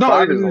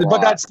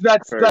 but that's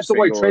the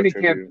way training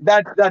camp.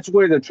 That's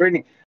where the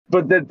training.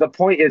 But the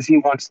point is, he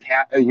wants it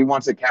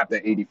capped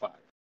at 85.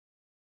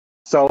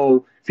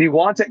 So if he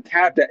wants it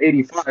capped at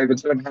 85,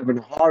 instead of having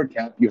a hard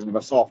cap, you have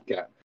a soft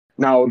cap.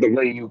 Now, the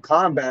way you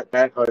combat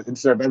that,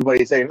 instead of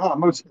everybody saying, "Oh,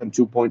 I'm going to spend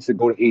 2 points to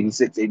go to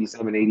 86,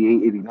 87,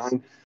 88,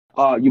 89,"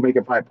 you make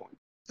it 5 points.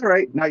 All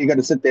right, now you got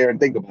to sit there and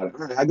think about it.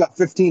 All right, I got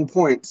 15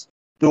 points.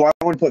 Do I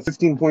want to put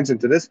 15 points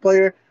into this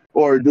player,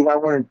 or do I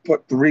want to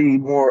put 3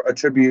 more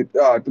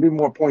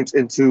points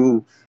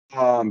into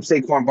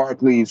Saquon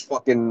Barkley's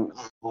fucking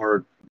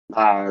or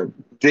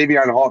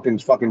Javion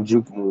Hawkins' fucking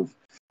juke move?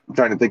 I'm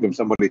trying to think of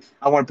somebody.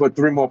 I want to put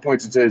 3 more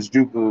points into his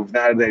juke move.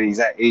 Now that he's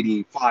at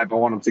 85, I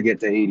want him to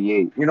get to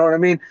 88. You know what I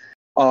mean?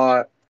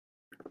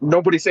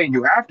 Nobody's saying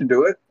you have to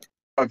do it.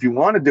 If you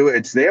want to do it,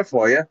 it's there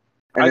for you,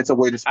 and it's a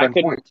way to spend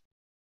points.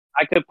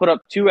 I could put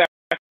up 2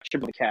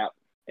 extra for the cap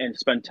and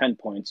spend 10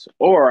 points,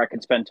 or I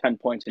could spend 10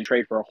 points and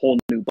trade for a whole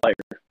new player.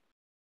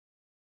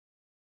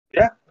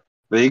 Yeah,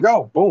 there you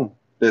go. Boom.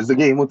 There's the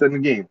game within the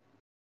game.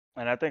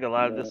 And I think a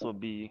lot of this will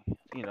be,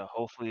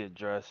 hopefully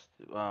addressed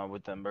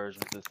with the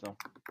immersion system.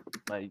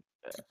 Like,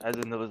 as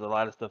in there was a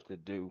lot of stuff to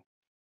do.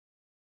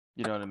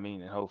 You know what I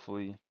mean? And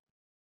hopefully.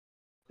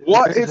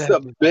 What is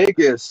the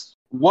biggest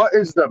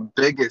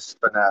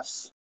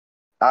finesse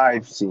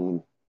I've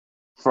seen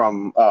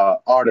from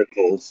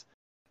articles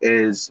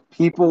is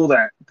people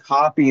that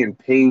copy and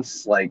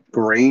paste like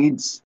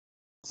grades.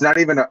 It's not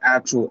even an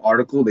actual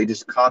article. They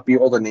just copy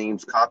all the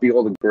names, copy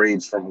all the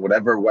grades from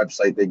whatever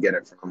website they get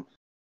it from,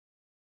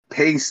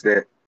 paste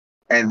it,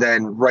 and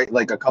then write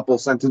like a couple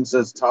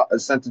sentences at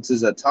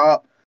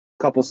top,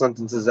 couple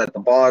sentences at the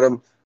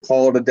bottom,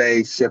 call it a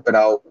day, ship it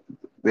out.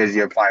 There's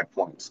your 5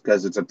 points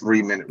because it's a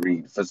 3-minute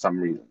read for some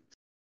reason.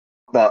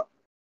 But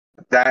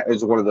that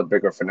is one of the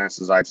bigger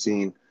finesses I've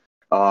seen.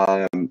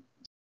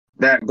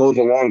 That goes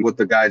along with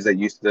the guys that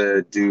used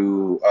to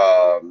do,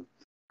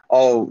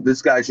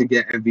 this guy should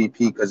get MVP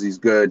because he's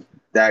good.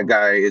 That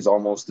guy is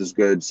almost as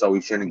good, so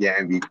he shouldn't get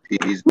MVP.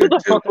 He's Who good the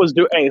too. fuck was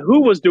doing? Hey,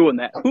 who was doing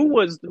that? Who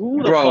the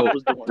fuck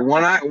was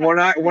doing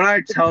that? When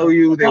I tell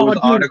you there was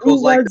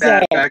articles like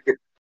that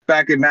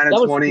back in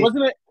 920,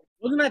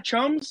 wasn't that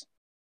Chums?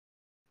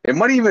 it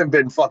might even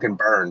been fucking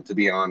Byrne, to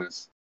be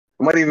honest.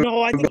 It might even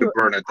No, I think been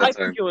Byrne at that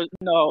time. think it was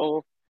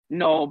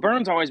no.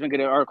 Burns always been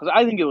good at articles.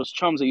 I think it was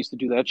Chums that used to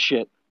do that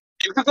shit.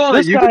 You could go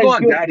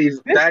on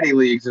Daddy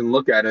Leagues and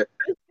look at it.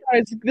 This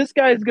this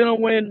guy's gonna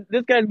win.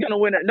 This guy's gonna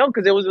win it. No,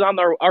 because it was on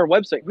our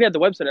website. We had the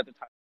website at the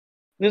time.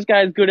 This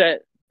guy's good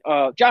at.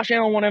 Josh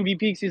Allen won MVP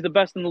because he's the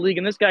best in the league,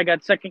 and this guy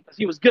got second because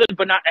he was good,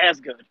 but not as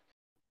good.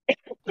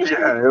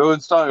 Yeah, it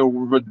was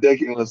something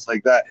ridiculous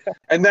like that.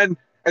 And then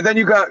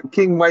you got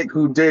King Mike,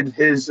 who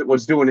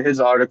was doing his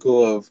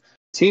article of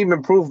team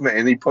improvement,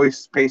 and he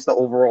pasted the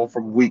overall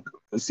from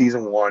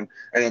season 1,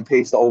 and then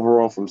paste the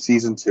overall from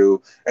season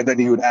 2, and then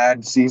he would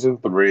add season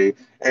 3,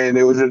 and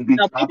it would just be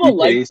copy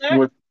paste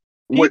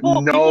with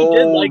no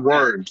did like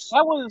words.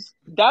 That was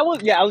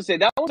yeah. I would say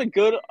that was a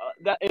good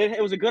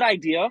it was a good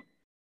idea.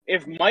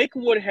 If Mike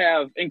would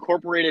have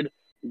incorporated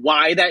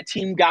why that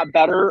team got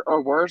better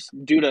or worse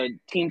due to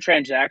team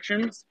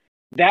transactions,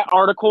 that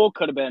article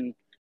could have been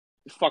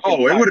fucking.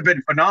 Oh, it would have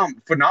been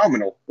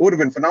phenomenal. It would have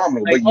been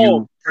phenomenal. Like, but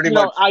you pretty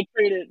much. I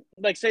traded,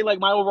 say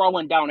my overall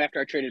went down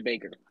after I traded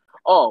Baker.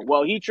 Oh,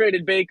 well, he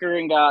traded Baker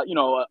and got,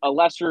 a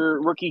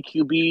lesser rookie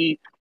QB.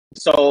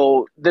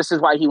 So this is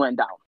why he went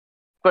down.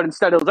 But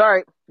instead it was, all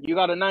right, you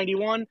got a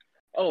 91.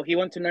 Oh, he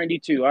went to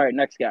 92. All right,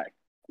 next guy.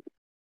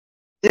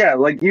 Yeah,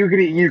 like you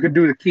could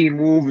do the key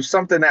move,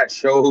 something that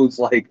shows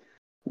like,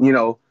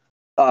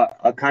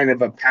 a kind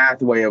of a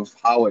pathway of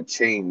how it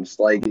changed.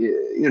 Like,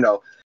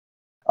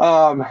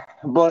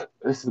 but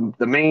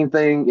the main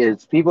thing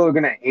is people are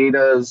gonna hate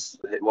us.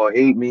 Well,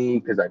 hate me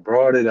because I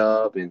brought it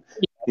up, and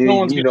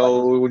when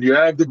you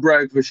have the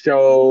breakfast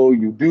show,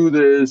 you do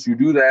this, you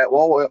do that.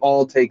 Well, it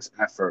all takes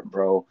effort,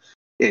 bro.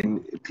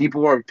 And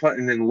people are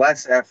putting in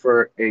less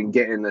effort and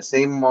getting the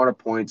same amount of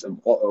points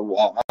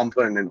while I'm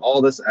putting in all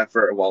this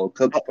effort, while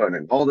Cook's putting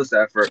in all this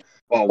effort,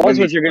 while that's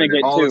what you're gonna get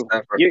too.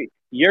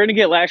 You're gonna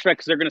get lashback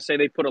because they're gonna say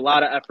they put a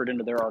lot of effort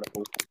into their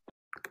article.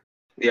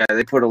 Yeah,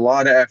 they put a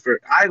lot of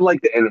effort. I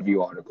like the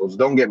interview articles.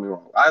 Don't get me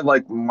wrong. I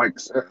like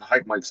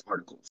Hype Mike's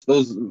articles.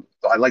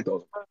 I like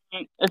those.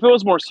 If it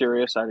was more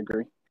serious, I'd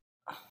agree.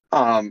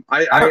 I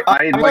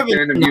like the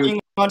interview.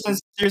 Much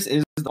as serious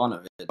is one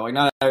of it. Like,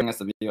 not everything has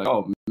to be like,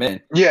 oh man,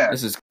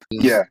 this is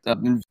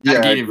exactly.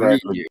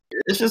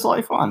 It's just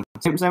like fun.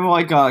 Same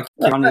like I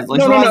get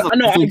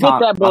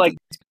that, but like,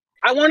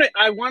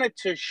 I wanted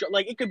to show,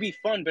 like, it could be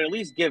fun, but at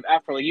least give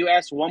effort. Like, you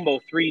asked Wumbo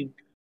three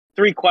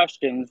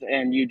questions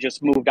and you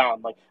just moved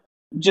on. Like,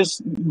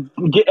 just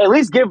at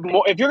least give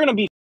more. If you're gonna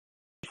be,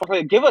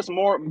 give us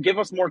more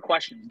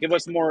questions. Give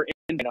us more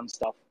insight on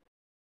stuff.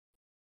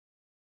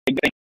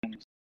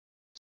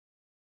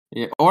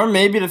 Yeah, or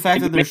maybe the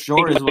fact that they're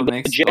short is what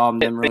makes them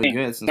really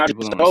good. Since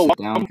people don't sit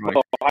down for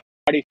like,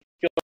 how do you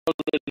feel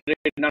that they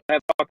not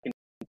have fucking?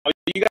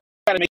 You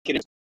gotta make it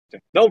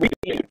interesting. They'll read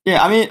it.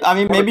 Yeah, I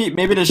mean,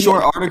 maybe the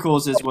short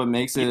articles is what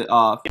makes it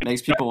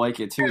makes people like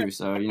it too.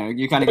 So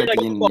you kind of get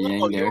the yin and the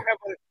yang there.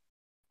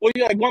 Well,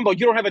 you're like, Wumbo,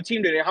 you don't have a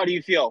team today. How do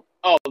you feel?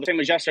 Oh, the same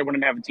as yesterday. I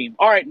wouldn't have a team.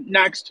 All right,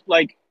 next.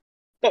 Like,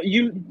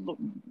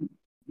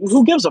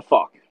 who gives a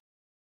fuck?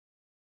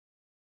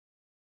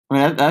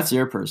 I mean, that's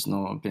your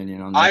personal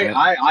opinion on that.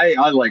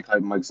 I like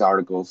Hype Mike's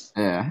articles.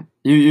 Yeah,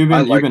 you've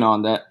been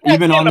on that. You've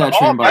been on that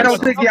train. I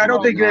don't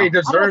think they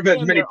deserve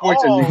as many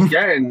points as you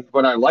can,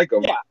 but I like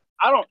them. Yeah,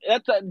 I don't.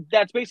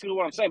 That's basically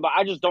what I'm saying. But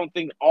I just don't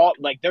think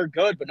they're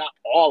good, but not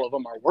all of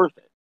them are worth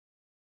it.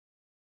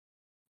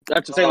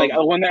 That's the thing.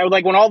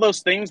 Like when all those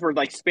things were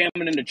like spamming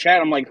into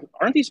chat, I'm like,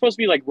 aren't these supposed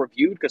to be like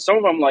reviewed? Because some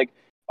of them like,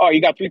 oh, you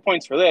got 3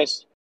 points for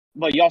this,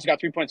 but you also got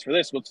 3 points for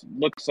this, which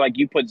looks like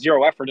you put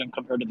zero effort in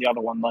compared to the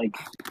other one. Like,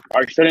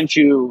 or shouldn't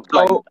you?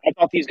 Like, I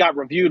thought these got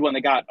reviewed when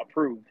they got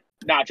approved,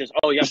 not just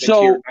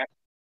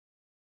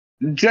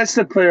Just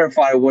to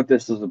clarify what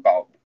this is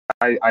about,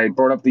 I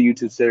brought up the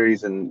YouTube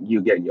series, and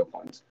you get your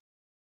points.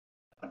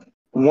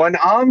 When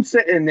I'm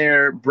sitting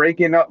there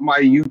breaking up my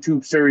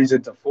YouTube series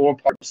into 4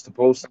 parts to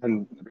post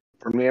on the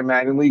Premier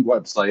Madden League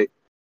website,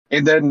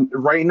 and then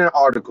writing an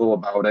article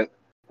about it,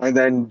 and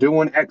then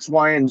doing X,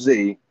 Y, and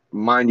Z,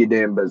 mind your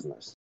damn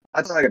business.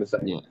 That's all I gotta say.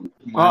 Yeah.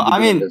 Well, I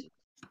mean,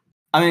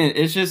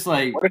 it's just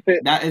like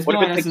that. It's been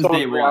like that since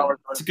day one.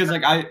 Because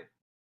like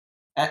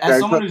as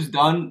someone who's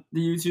done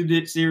the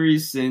YouTube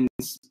series since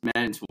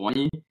Madden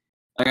 20,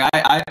 like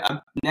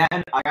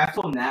I've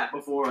told Nat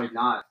before, like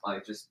not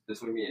like just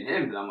between me and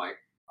him, but I'm like,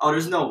 oh,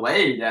 there's no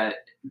way that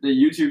the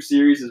YouTube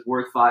series is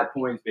worth 5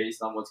 points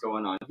based on what's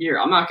going on here.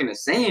 I'm not gonna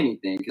say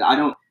anything because I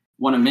don't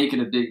want to make it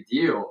a big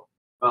deal.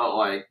 But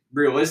like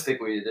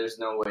realistically, there's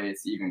no way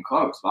it's even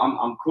close. But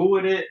I'm cool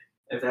with it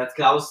if that's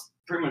because I was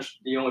pretty much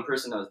the only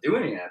person that was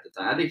doing it at the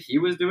time. I think he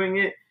was doing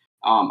it.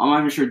 I'm not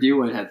even sure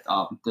D-Wood had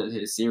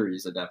his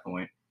series at that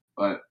point,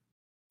 but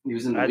he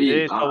was in the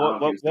league.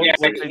 What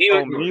they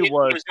told me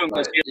was,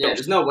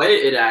 there's no way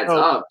it adds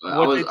up.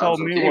 What they told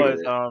me was,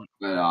 but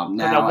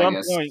now I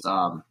guess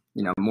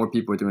more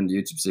people are doing the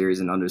YouTube series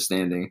and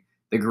understanding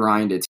the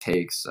grind it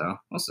takes, so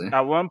we'll see.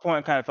 At one point,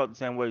 I kind of felt the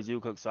same way as you,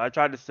 Cook. So I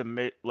tried to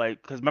submit,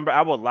 because remember,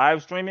 I would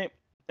live stream it,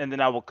 and then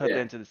I will cut that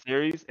into the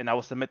series, and I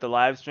will submit the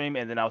live stream,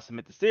 and then I'll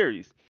submit the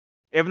series.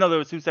 Even though there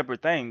were 2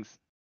 separate things,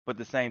 but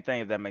the same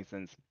thing, if that makes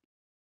sense.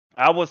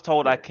 I was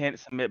told I can't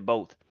submit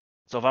both.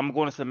 So if I'm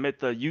going to submit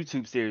the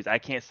YouTube series, I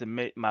can't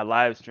submit my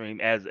live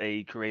stream as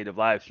a creative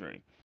live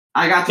stream.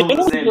 I got told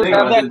Didn't the we same just thing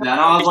have when I that did that.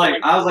 I was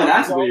like, conversation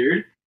that's ago?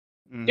 weird.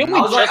 Didn't Mhm. we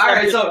I was like, just all have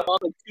right, this so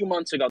like 2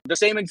 months ago? The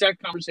same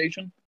exact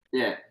conversation.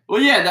 yeah.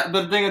 Well, yeah,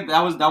 but the thing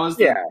that was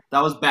Yeah.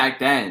 that was back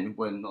then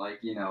when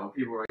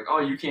people were like, oh,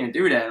 you can't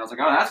do that, and I was like,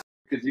 oh, that's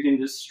because you can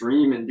just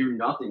stream and do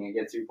nothing and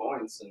get 2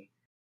 points, and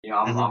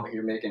I'm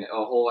here making a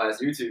whole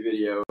ass YouTube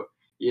video,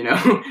 breaking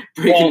Well, it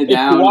if you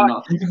down,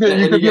 watch, and You could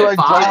you be get like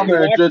 5. Drama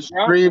and watch, just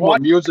stream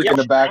with music in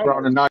the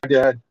background Drama. and nod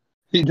your head.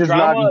 He just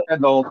nodding his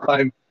head the whole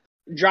time.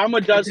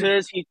 Drama does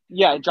his.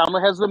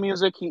 Drama has the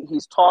music.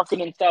 He's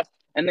talking and stuff,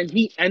 and then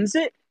he ends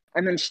it,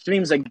 and then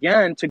streams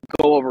again to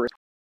go over his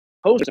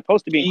post. It's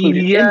supposed to be included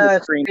in the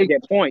Yes. stream to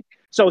get points.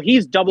 So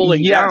he's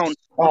doubling down Yes.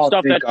 on Oh,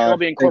 stuff thank that's going to God.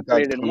 be Thank God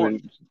incorporated in one.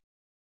 coming.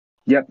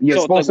 Yep. You're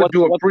So it's like, supposed to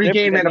do a what's the pregame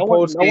difference? and a No one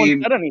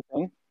postgame. said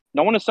anything.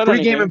 No one has said Pregame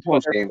anything. and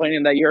But they're postgame.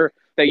 complaining that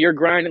you're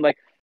grinding. Like,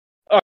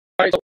 all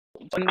right, so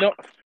no,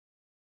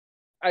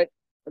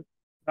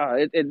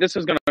 this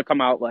is going to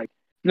come out like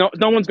no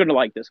one's going to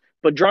like this.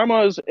 But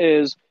Drama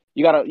is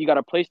you got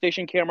a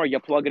PlayStation camera. You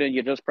plug it in.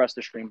 You just press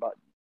the stream button.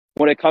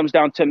 When it comes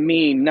down to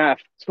me,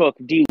 Neff, Took,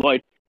 D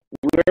Lloyd,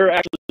 we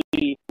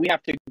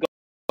have to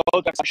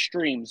go to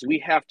streams. We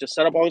have to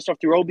set up all this stuff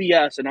through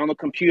OBS and on the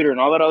computer and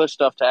all that other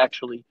stuff to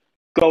actually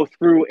go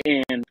through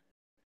and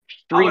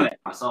stream it.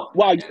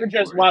 While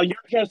you're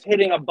just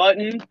hitting a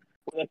button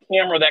with a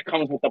camera that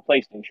comes with the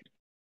PlayStation.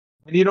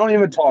 And you don't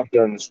even talk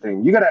during the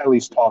stream. You gotta at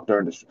least talk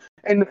during the stream.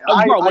 And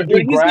I do when he's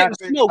getting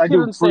graphics. smoked, I he do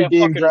doesn't say a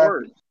pregame fucking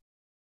word.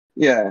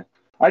 Yeah,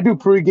 I do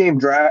pregame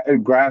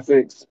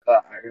graphics.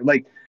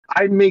 Like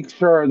I make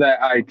sure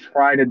that I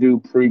try to do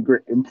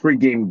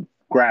pregame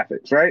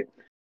graphics. Right.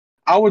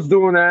 I was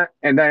doing that,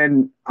 and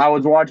then I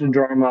was watching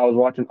Drama. I was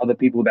watching other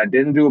people that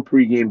didn't do a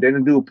pregame,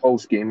 didn't do a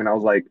postgame, and I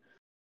was like,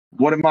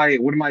 what am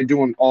I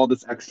doing all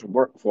this extra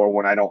work for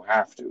when I don't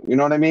have to? You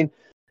know what I mean?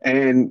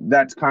 And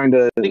that's kind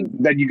of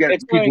that you get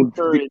It's going people.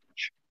 to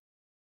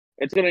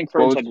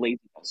encourage like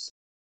laziness.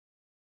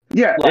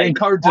 Yeah, it Like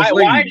encourages why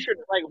laziness.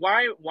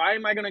 why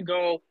am I gonna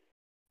go?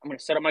 I'm gonna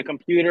set up my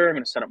computer. I'm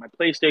gonna set up my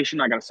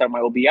PlayStation. I gotta set up my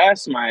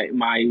OBS, my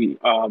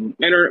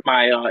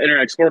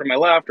Internet Explorer to my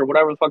left or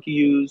whatever the fuck you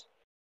use,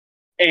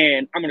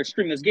 and I'm gonna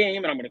stream this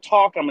game and I'm gonna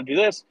talk. I'm gonna do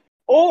this,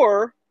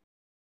 or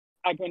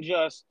I can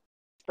just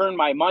turn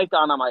my mic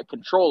on my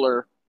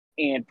controller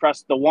and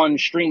press the one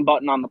stream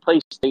button on the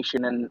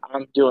PlayStation, and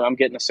I'm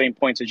getting the same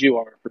points as you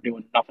are for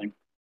doing nothing.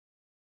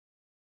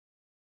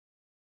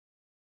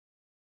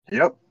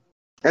 Yep.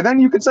 And then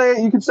you could say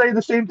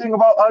the same thing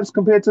about us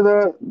compared to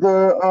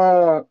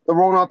the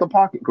Roll Out the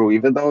Pocket crew,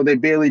 even though they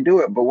barely do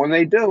it. But when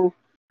they do,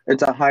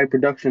 it's a high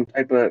production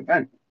type of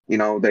event.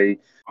 They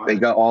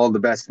got all the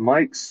best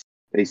mics.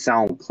 They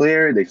sound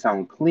clear. They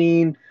sound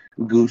clean.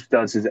 Goose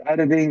does his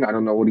editing. I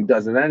don't know what he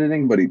does in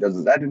editing, but he does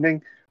his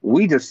editing.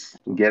 We just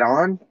get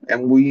on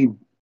and we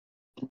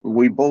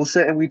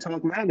bullshit and we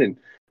talk Madden.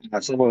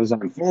 Some of us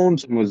on phone,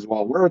 some of us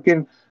while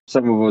working,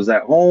 some of us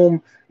at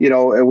home,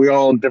 and we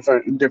all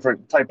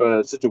different type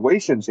of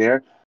situations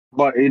here,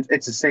 but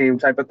it's the same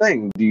type of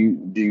thing. Do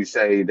you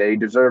say they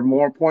deserve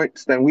more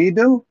points than we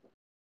do?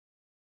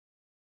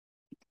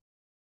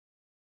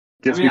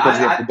 Just because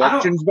their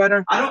production's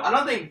better? I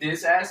don't think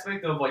this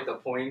aspect of like the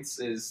points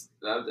is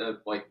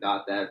like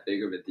not that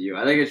big of a deal.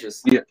 I think it's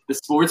just the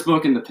sports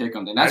book and the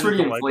pick'em thing. That's where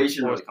the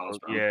inflation really comes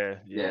from.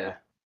 Yeah.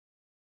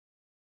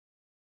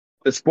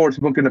 The sports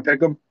book and the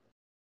pick'em.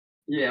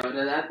 Yeah, but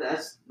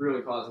that's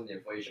really causing the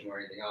inflation or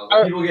anything else.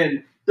 Like, people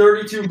getting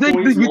 32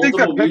 points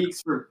multiple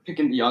weeks for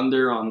picking the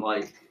under on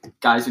like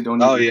guys who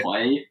don't even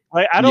play.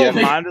 Like I don't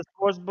mind the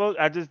sports book.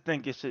 I just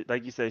think it should,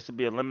 like you said, it should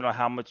be a limit on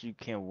how much you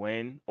can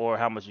win or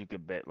how much you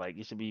can bet. Like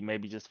it should be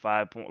maybe just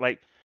 5 points. Like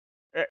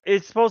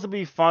it's supposed to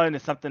be fun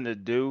and something to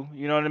do.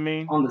 You know what I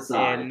mean? On the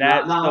side, and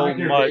not so like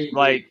much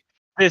like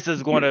this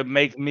is going to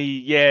make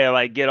me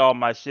like get all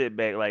my shit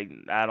back. Like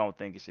I don't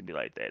think it should be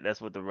like that.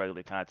 That's what the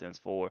regular content's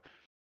for.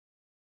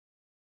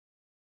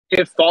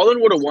 If Fallen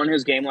would have won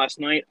his game last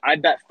night,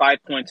 I'd bet 5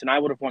 points and I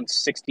would have won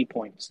 60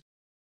 points.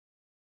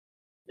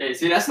 Hey,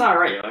 see, that's not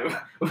right.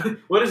 Like,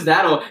 what is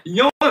that?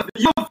 You know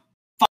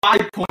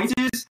 5 points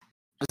is?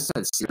 I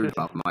said serious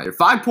about my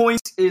 5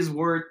 points is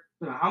worth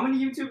how many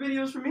YouTube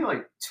videos for me?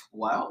 Like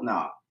 12?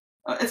 No.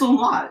 It's a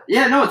lot.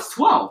 Yeah, no, it's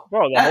 12.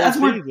 Bro, the whole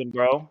season,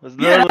 bro. It's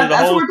literally the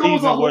whole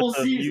season worth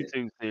of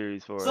YouTube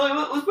series for us. So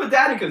let's put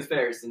that in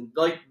comparison.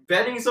 Like,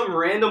 betting some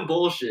random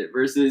bullshit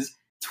versus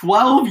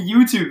 12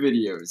 YouTube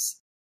videos.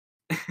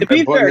 To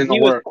be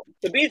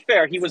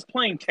fair, he was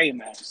playing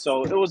K-Max,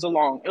 so it was a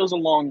long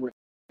race.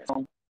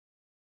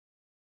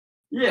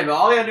 Yeah, but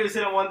all you gotta do is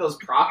hit on one of those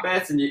prop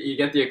bets, and you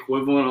get the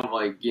equivalent of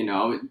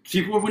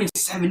people are winning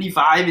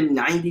 75 and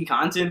 90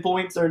 content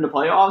points during the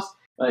playoffs.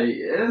 Like,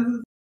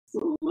 it's a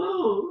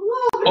little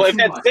well, if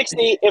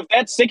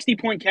that 60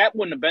 point cap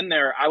wouldn't have been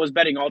there, I was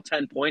betting all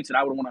 10 points, and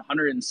I would have won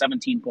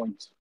 117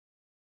 points.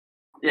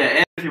 Yeah,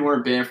 and if you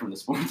weren't banned from the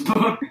sports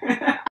book.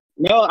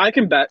 No, I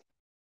can bet.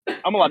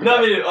 I'm allowed to bet.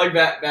 I mean, like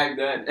back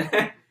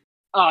then.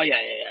 Oh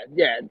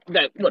yeah.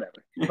 That whatever.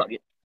 Fuck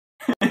it.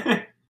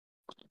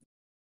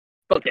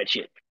 Fuck that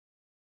shit.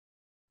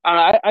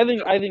 I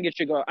think it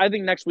should go. I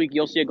think next week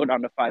you'll see it go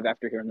down to 5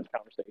 after hearing this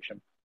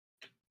conversation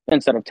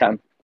instead of 10.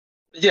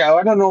 Yeah,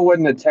 I don't know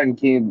when the 10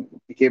 became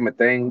a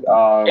thing.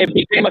 It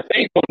became a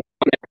thing.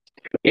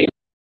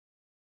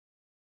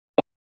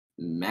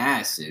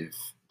 Massive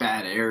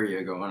bad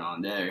area going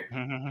on there.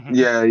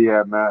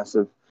 Yeah,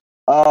 massive.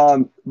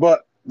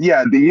 But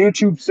yeah, the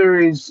YouTube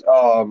series,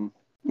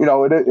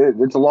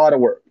 it's a lot of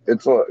work.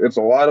 It's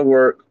a lot of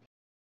work,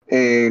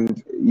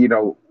 and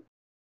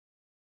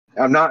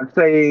I'm not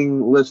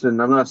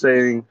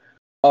saying,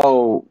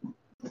 oh,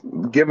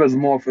 give us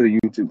more for the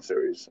YouTube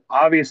series.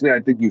 Obviously, I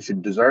think you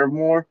should deserve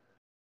more.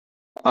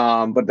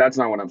 But that's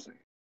not what I'm saying.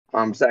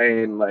 I'm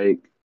saying like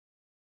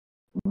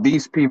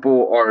these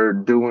people are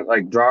doing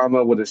like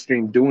drama with a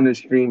stream, doing a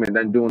stream and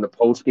then doing the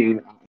post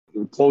game,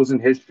 closing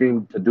his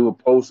stream to do a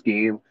post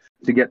game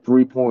to get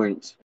 3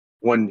 points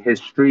when his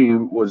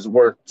stream was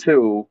worth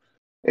 2,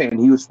 and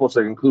he was supposed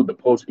to include the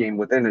post game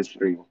within his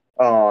stream.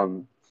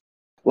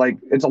 Like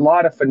it's a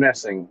lot of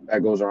finessing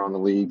that goes around the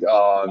league.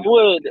 I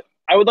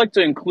would like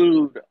to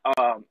include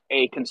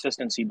a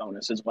consistency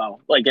bonus as well.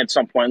 Like at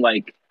some point,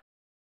 like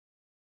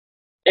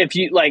if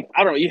you like,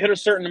 I don't know, you hit a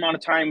certain amount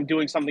of time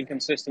doing something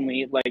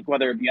consistently, like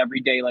whether it be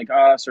every day, like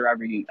us, or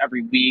every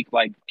week,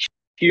 like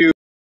Q.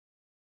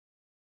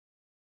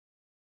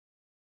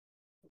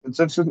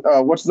 What's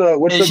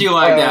the Hey, she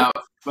lagged out.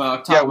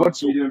 Yeah,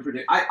 what's you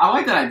doing? I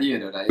like that idea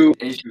though. That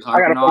H was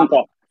I got a harping phone on.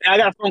 call. I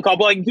got a phone call,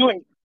 but like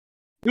doing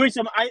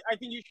some. I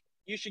think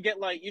you should get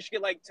like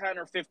 10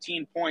 or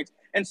 15 points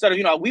instead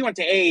of we went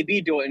to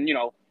AAB do it,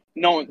 and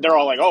no, they're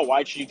all like, oh,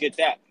 why should you get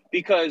that?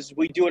 Because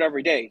we do it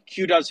every day.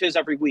 Q does his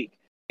every week.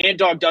 Ant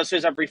Dog does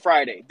his every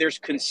Friday. There's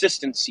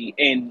consistency,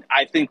 and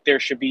I think there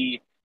should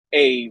be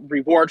a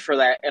reward for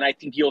that. And I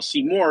think you'll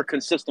see more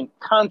consistent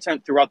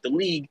content throughout the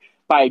league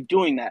by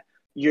doing that.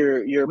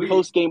 Your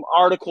post game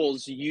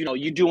articles,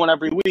 you do one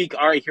every week.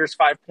 All right, here's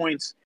 5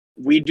 points.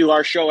 We do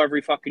our show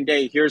every fucking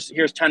day. Here's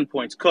 10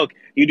 points. Cook,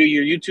 you do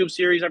your YouTube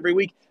series every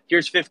week.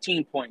 Here's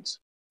 15 points.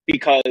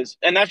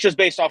 And that's just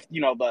based off,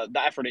 the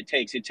effort it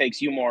takes. It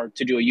takes you more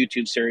to do a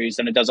YouTube series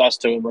than it does us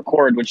to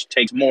record, which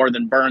takes more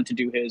than Burn to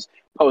do his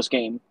post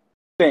game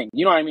thing.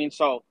 You know what I mean?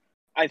 So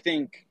I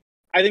think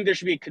there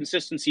should be a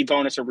consistency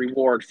bonus or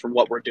reward for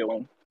what we're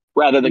doing,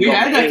 rather than We going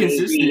had that to AAB and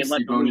consistency let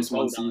the bonus league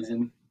one vote on it.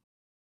 season.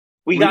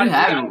 We did got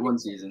have it one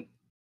season.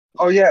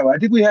 Oh yeah, I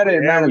think we had it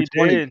in Yeah, Madden we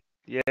 20. did.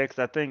 Yeah, because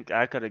I think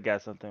I could have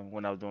got something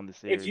when I was doing the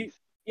series.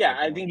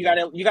 I think you got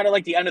to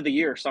like the end of the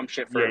year or some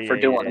shit for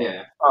doing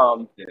it.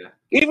 Yeah.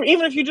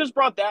 Even if you just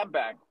brought that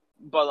back,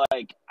 but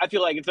like I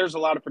feel like if there's a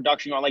lot of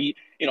production on, like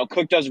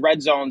Cook does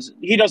red zones,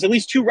 he does at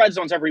least 2 red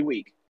zones every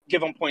week.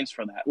 Give him points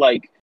for that.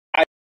 Like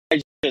I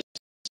just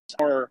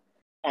more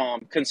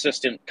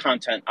consistent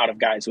content out of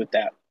guys with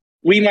that.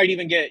 We might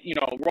even get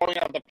rolling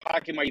out the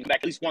pocket might even back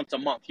at least once a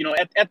month.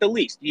 At the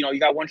least, you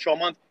got one show a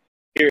month.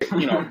 Here,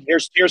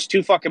 here's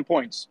 2 fucking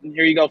points.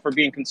 Here you go for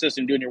being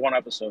consistent doing your one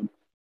episode.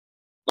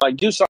 Like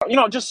do something,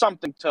 just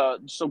something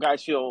so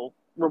guys feel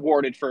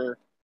rewarded for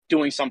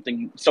doing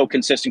something so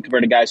consistent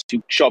compared to guys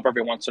who show up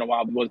every once in a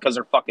while because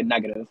they're fucking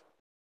negative.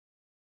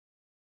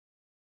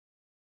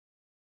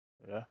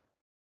 Yeah.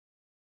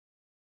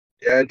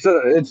 Yeah,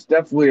 it's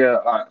definitely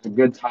a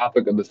good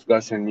topic of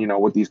discussion,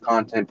 with these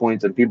content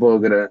points, and people are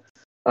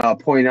gonna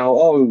point out,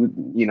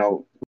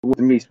 with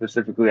me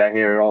specifically, I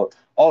hear,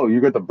 oh,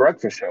 you got the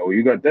breakfast show,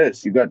 you got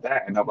this, you got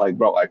that, and I'm like,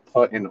 bro, I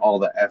put in all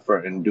the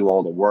effort and do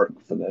all the work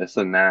for this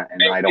and that,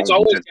 and I don't.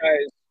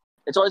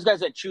 It's always guys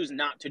that choose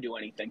not to do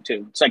anything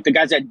too. It's like the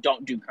guys that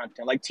don't do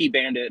content, like T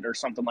Bandit or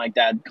something like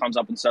that, comes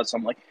up and says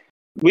something like,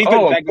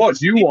 of course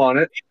you want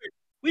it.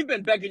 We've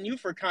been begging you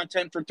for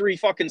content for 3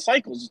 fucking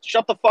cycles.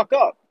 Shut the fuck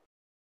up.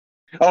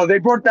 Oh, they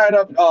brought that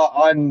up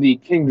on the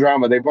King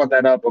Drama. They brought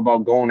that up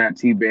about going at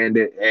T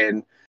Bandit,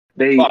 and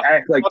they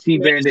act like T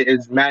Bandit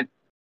is mad.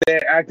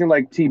 They're acting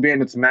like T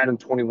Bandit's Madden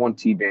 21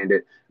 T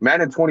Bandit.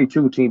 Madden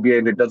 22 T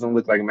Bandit doesn't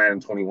look like Madden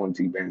 21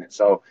 T Bandit.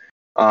 So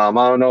I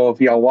don't know if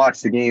y'all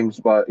watch the games,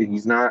 but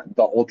he's not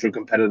the ultra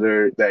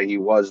competitor that he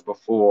was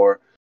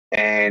before,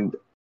 and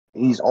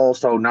he's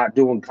also not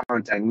doing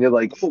content. And they're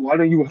like, oh, why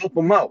don't you help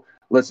him out?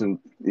 Listen,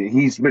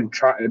 he's been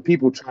trying.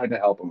 People tried to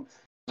help him.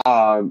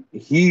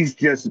 He's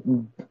just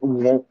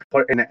won't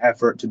put in an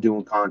effort to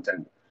doing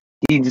content.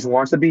 He just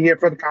wants to be here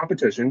for the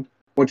competition,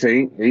 which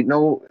ain't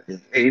an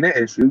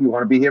issue. You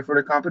want to be here for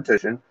the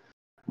competition,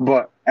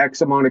 but X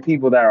amount of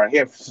people that are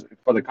here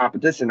for the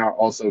competition are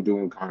also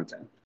doing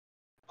content.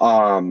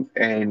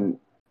 And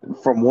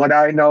from what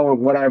I know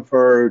and what I've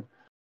heard,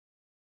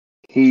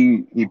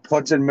 he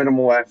puts in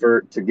minimal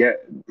effort to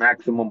get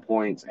maximum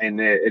points,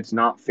 and it's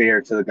not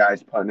fair to the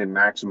guys putting in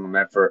maximum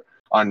effort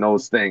on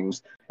those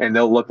things, and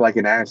they'll look like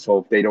an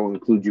asshole if they don't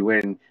include you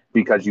in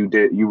because you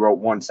wrote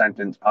 1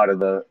 sentence out of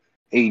the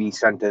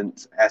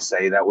 80-sentence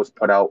essay that was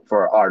put out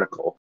for an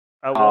article.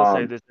 I will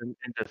say this in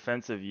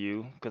defense of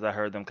you, because I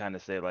heard them kind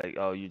of say like,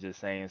 oh, you're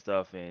just saying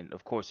stuff, and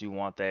of course you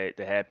want that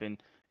to happen,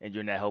 and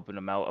you're not helping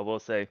them out. I will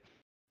say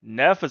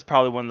Neff is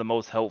probably one of the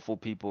most helpful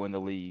people in the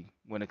league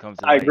when it comes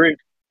to I agree.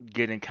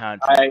 get in I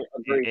contact?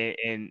 agree.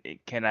 And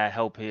can I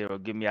help here, or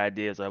give me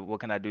ideas, or what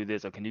can I do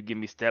this, or can you give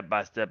me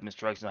step-by-step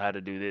instructions on how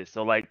to do this?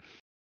 So like,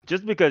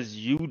 just because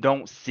you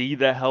don't see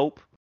the help,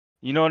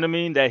 you know what I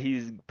mean, that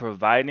he's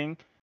providing,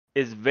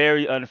 it's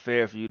very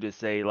unfair for you to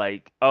say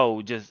like,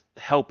 oh, just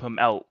help him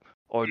out,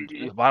 or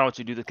why don't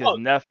you do this? Because Oh,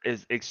 Neff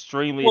is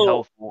extremely well,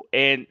 helpful,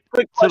 and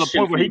quick to the question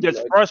point for where he you, gets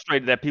Deloitte.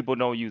 frustrated that people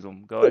don't use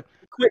him. Go ahead.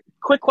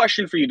 Quick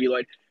question for you,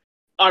 Deloitte.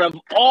 Out of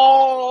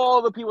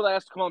all the people that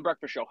asked to come on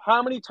Breakfast Show,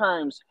 how many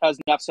times has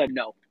Neff said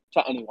no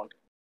to anyone?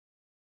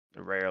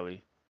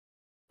 Rarely.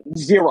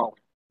 0.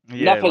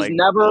 Yeah, Neff has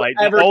never like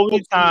the ever only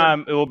told someone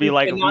time it will be you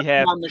like if we cannot come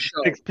have on the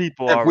show. 6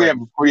 people If we have,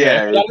 already.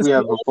 Yeah. if That is we the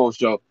have a only, full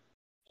show.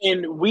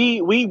 and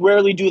we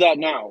rarely do that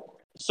now.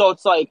 So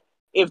it's like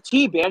if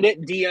T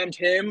Bandit DM'd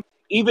him,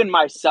 even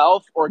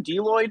myself or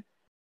Deloitte,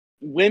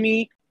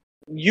 Wimmy,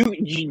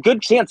 you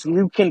good chance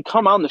you can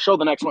come on the show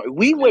the next morning.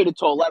 We waited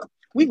till 11.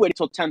 We waited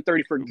till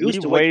 10:30 for Goose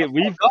to wake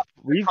the fuck up.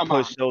 We've Come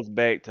on. pushed shows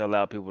back to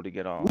allow people to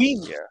get on. We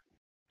Yeah.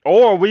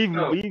 Or we've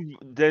Oh.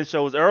 did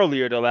shows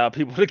earlier to allow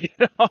people to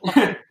get on.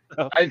 Yeah,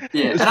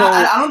 and So-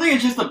 I don't think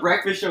it's just a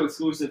Breakfast Show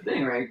exclusive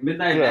thing, right?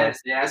 Midnight Yeah.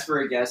 Madness, they ask for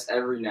a guest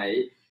every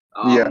night.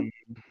 Yeah.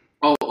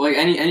 Oh, like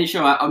any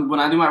show. When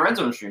I do my Red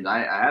Zone streams,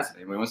 I ask if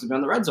anybody wants to be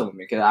on the Red Zone with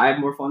me because I have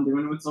more fun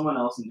doing it with someone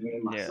else than doing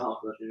it myself.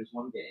 Especially just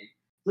one game.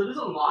 So there's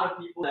a lot of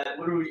people that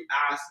literally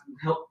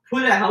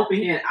put a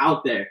helping hand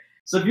out there.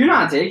 So if you're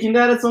not taking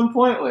that at some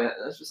point, well,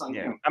 that's just something.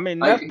 Yeah. I mean,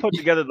 Like- Neff put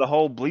together the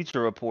whole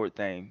Bleacher Report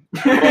thing.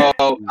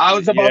 Well, I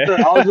was about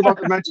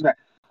to mention that.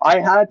 I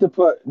had to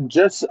put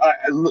this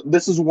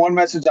is one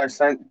message I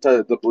sent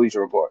to the Bleacher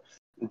Report.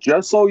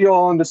 Just so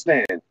y'all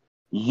understand,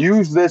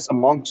 use this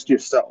amongst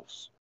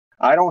yourselves.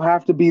 I don't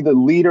have to be the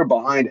leader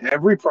behind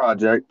every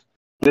project.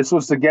 This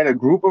was to get a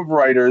group of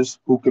writers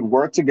who could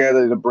work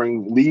together to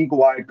bring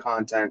league-wide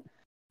content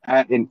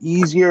at an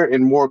easier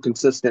and more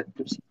consistent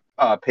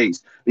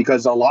pace.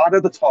 Because a lot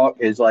of the talk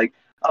is like,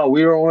 oh,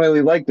 we don't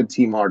really like the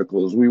team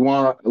articles. We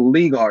want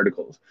league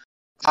articles.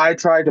 I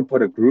tried to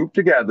put a group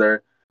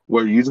together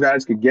where you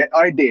guys could get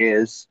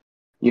ideas,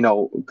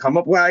 come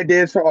up with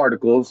ideas for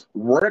articles,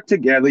 work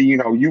together.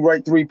 You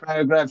write 3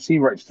 paragraphs, he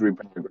writes 3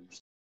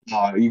 paragraphs.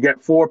 You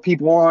get 4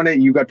 people on it,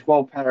 you got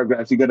 12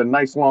 paragraphs, you get a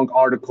nice long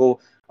article,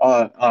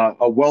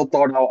 a well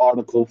thought out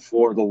article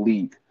for the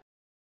league.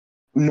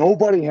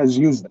 Nobody has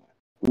used that.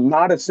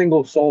 Not a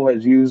single soul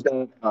has used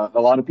that.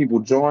 A lot of people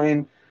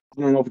join.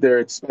 I don't know if they're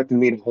expecting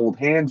me to hold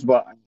hands,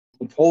 but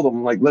I told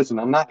them, like, listen,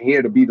 I'm not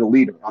here to be the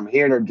leader. I'm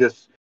here to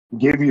just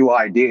give you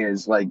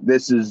ideas. Like,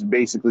 this is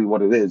basically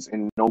what it is,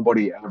 and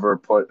nobody ever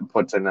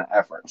puts in the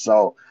effort.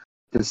 So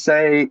to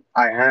say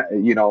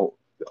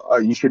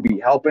you should be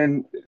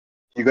helping,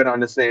 you got to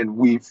understand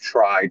we've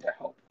tried to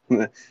help.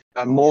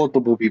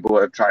 Multiple people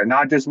have tried,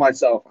 not just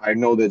myself. I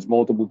know there's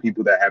multiple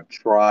people that have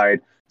tried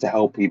to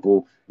help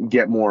people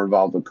get more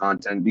involved with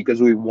content because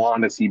we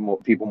want to see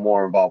people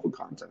more involved with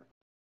content.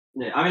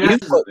 Yeah, I mean,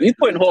 you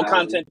put whole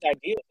content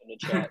ideas in the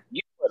chat.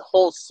 You put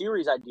whole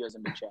series ideas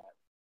in the chat.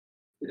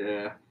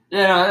 Yeah.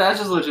 Yeah, no, that's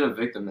just legit a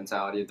victim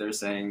mentality. If they're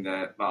saying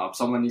that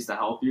someone needs to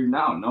help you,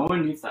 no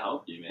one needs to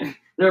help you, man.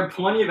 There are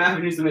plenty of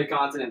avenues to make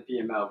content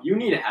in PML. If you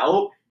need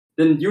help,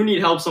 then you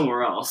need help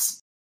somewhere else.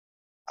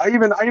 I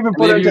even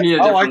put Maybe you need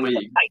a different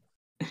league.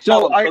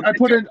 So I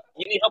put in.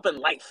 You need help in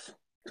life.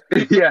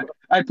 Yeah,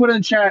 I put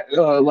in chat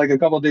like a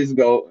couple of days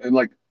ago, and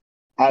like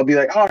I'll be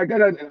like, oh, I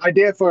got an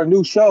idea for a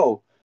new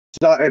show.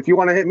 So if you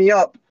want to hit me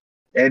up,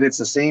 and it's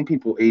the same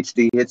people.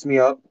 HD hits me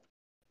up,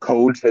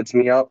 Coach hits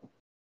me up.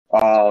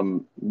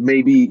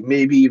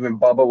 Maybe even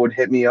Bubba would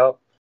hit me up.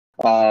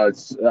 I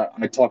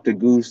talk to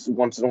Goose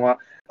once in a while.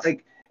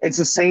 Like, it's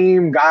the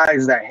same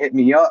guys that hit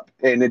me up,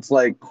 and it's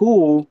like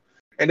cool.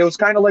 And it was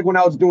kind of like when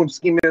I was doing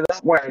Scheming It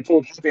Up, where I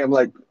told Hefe, I'm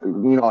like,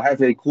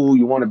 Hefe, cool,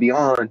 you want to be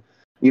on?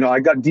 I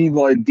got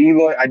Deloitte.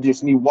 Deloitte, I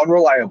just need one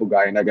reliable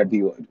guy, and I got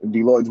Deloitte.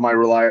 Deloitte's my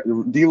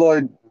reliable.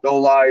 Deloitte, no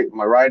lie,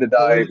 my ride or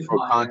die for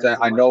content.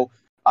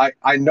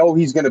 I know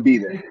he's gonna be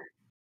there.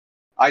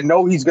 I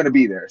know he's gonna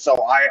be there.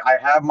 So I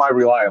have my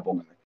reliable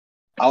guy.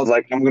 I was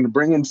like, I'm gonna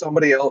bring in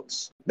somebody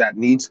else that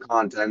needs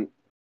content,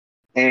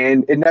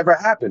 and it never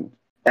happened.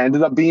 It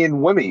ended up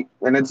being Wimmy,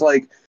 and it's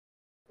like,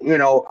 there's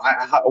not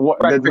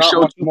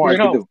much more I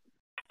can do.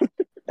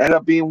 Ended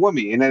up being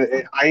Wimmy, and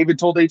then I even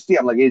told HD,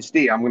 I'm like,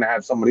 HD, I'm gonna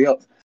have somebody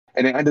else,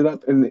 and it ended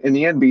up in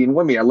the end being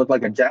Wimmy. I looked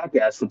like a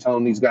jackass for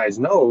telling these guys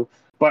no,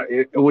 but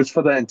it was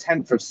for the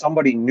intent for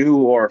somebody new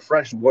or a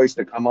fresh voice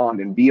to come on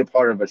and be a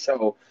part of a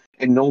show,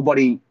 and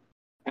nobody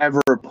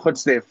ever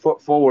puts their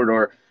foot forward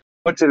or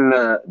puts in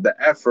the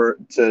effort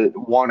to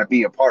want to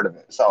be a part of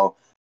it. So,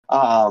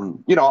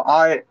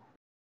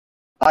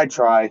 I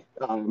try.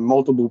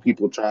 Multiple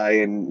people try,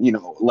 and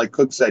like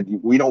Cook said,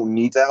 we don't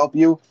need to help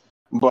you,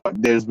 but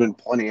there's been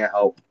plenty of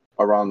help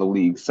around the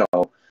league, so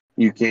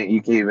you can't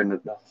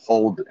even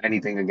hold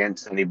anything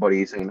against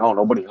anybody saying, "Oh,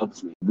 nobody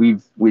helps me."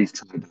 We've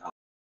tried to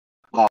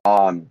help.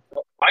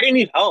 Why do you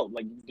need help?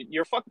 Like,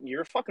 you're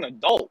a fucking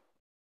adult.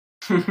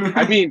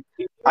 I mean,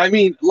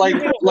 like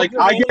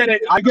I get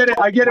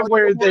it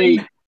where they.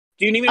 Do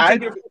you need me to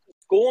take your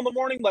school in the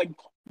morning. Like,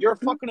 you're a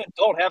fucking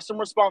adult. Have some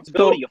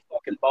responsibility, you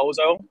fucking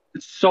bozo.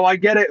 So I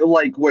get it,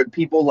 like, what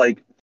people,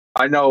 like,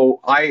 I know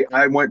I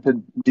went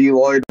to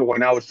Deloitte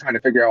when I was trying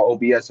to figure out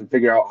OBS and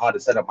figure out how to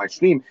set up my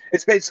stream.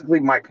 It's basically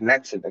my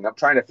connection, and I'm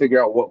trying to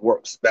figure out what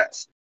works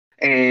best.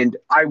 And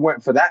I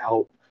went for that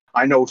help.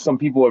 I know some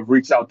people have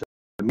reached out to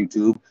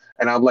YouTube,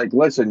 and I'm like,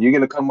 listen, you're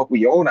going to come up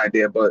with your own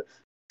idea, but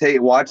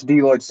watch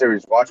Deloitte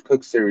series, watch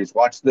Cook series,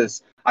 watch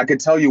this. I could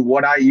tell you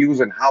what I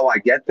use and how I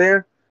get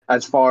there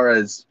as far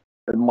as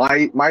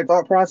my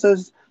thought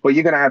process, but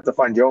you're going to have to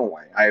find your own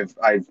way.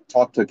 I've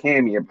talked to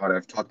Cammy about it.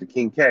 I've talked to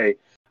King K.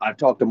 I've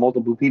talked to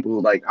multiple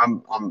people. Like,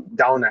 I'm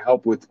down to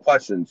help with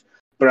questions,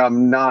 but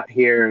I'm not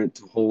here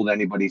to hold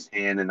anybody's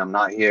hand, and I'm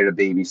not here to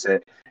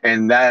babysit.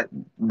 And that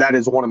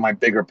is one of my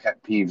bigger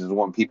pet peeves, is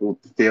when people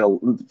feel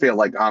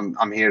like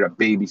I'm here to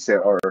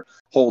babysit or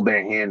hold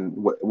their hand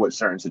with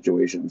certain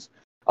situations.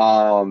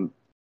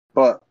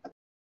 But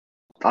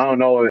I don't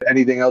know,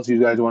 anything else you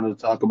guys wanted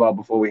to talk about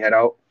before we head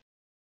out?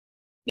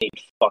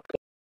 Fuck.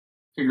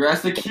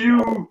 Congrats to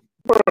Q.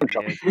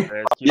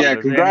 Yeah,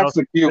 congrats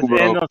to Q, bro.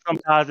 End on some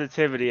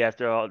positivity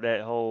after all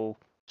that whole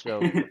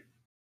show.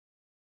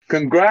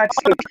 Congrats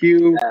to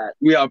Q.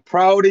 We are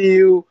proud of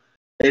you.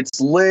 It's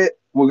lit.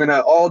 We're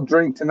gonna all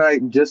drink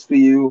tonight just for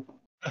you.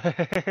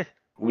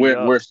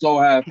 We're so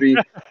happy.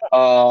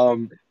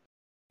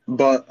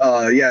 But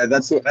yeah,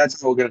 that's what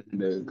we're gonna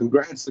do.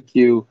 Congrats to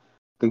Q.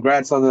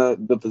 Congrats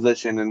on the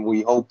position, and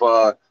we hope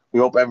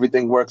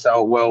everything works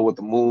out well with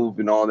the move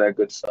and all that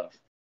good stuff.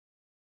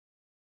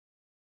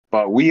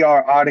 But we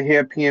are out of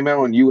here,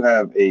 PML, and you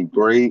have a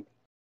great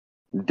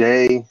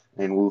day,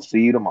 and we'll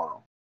see you tomorrow.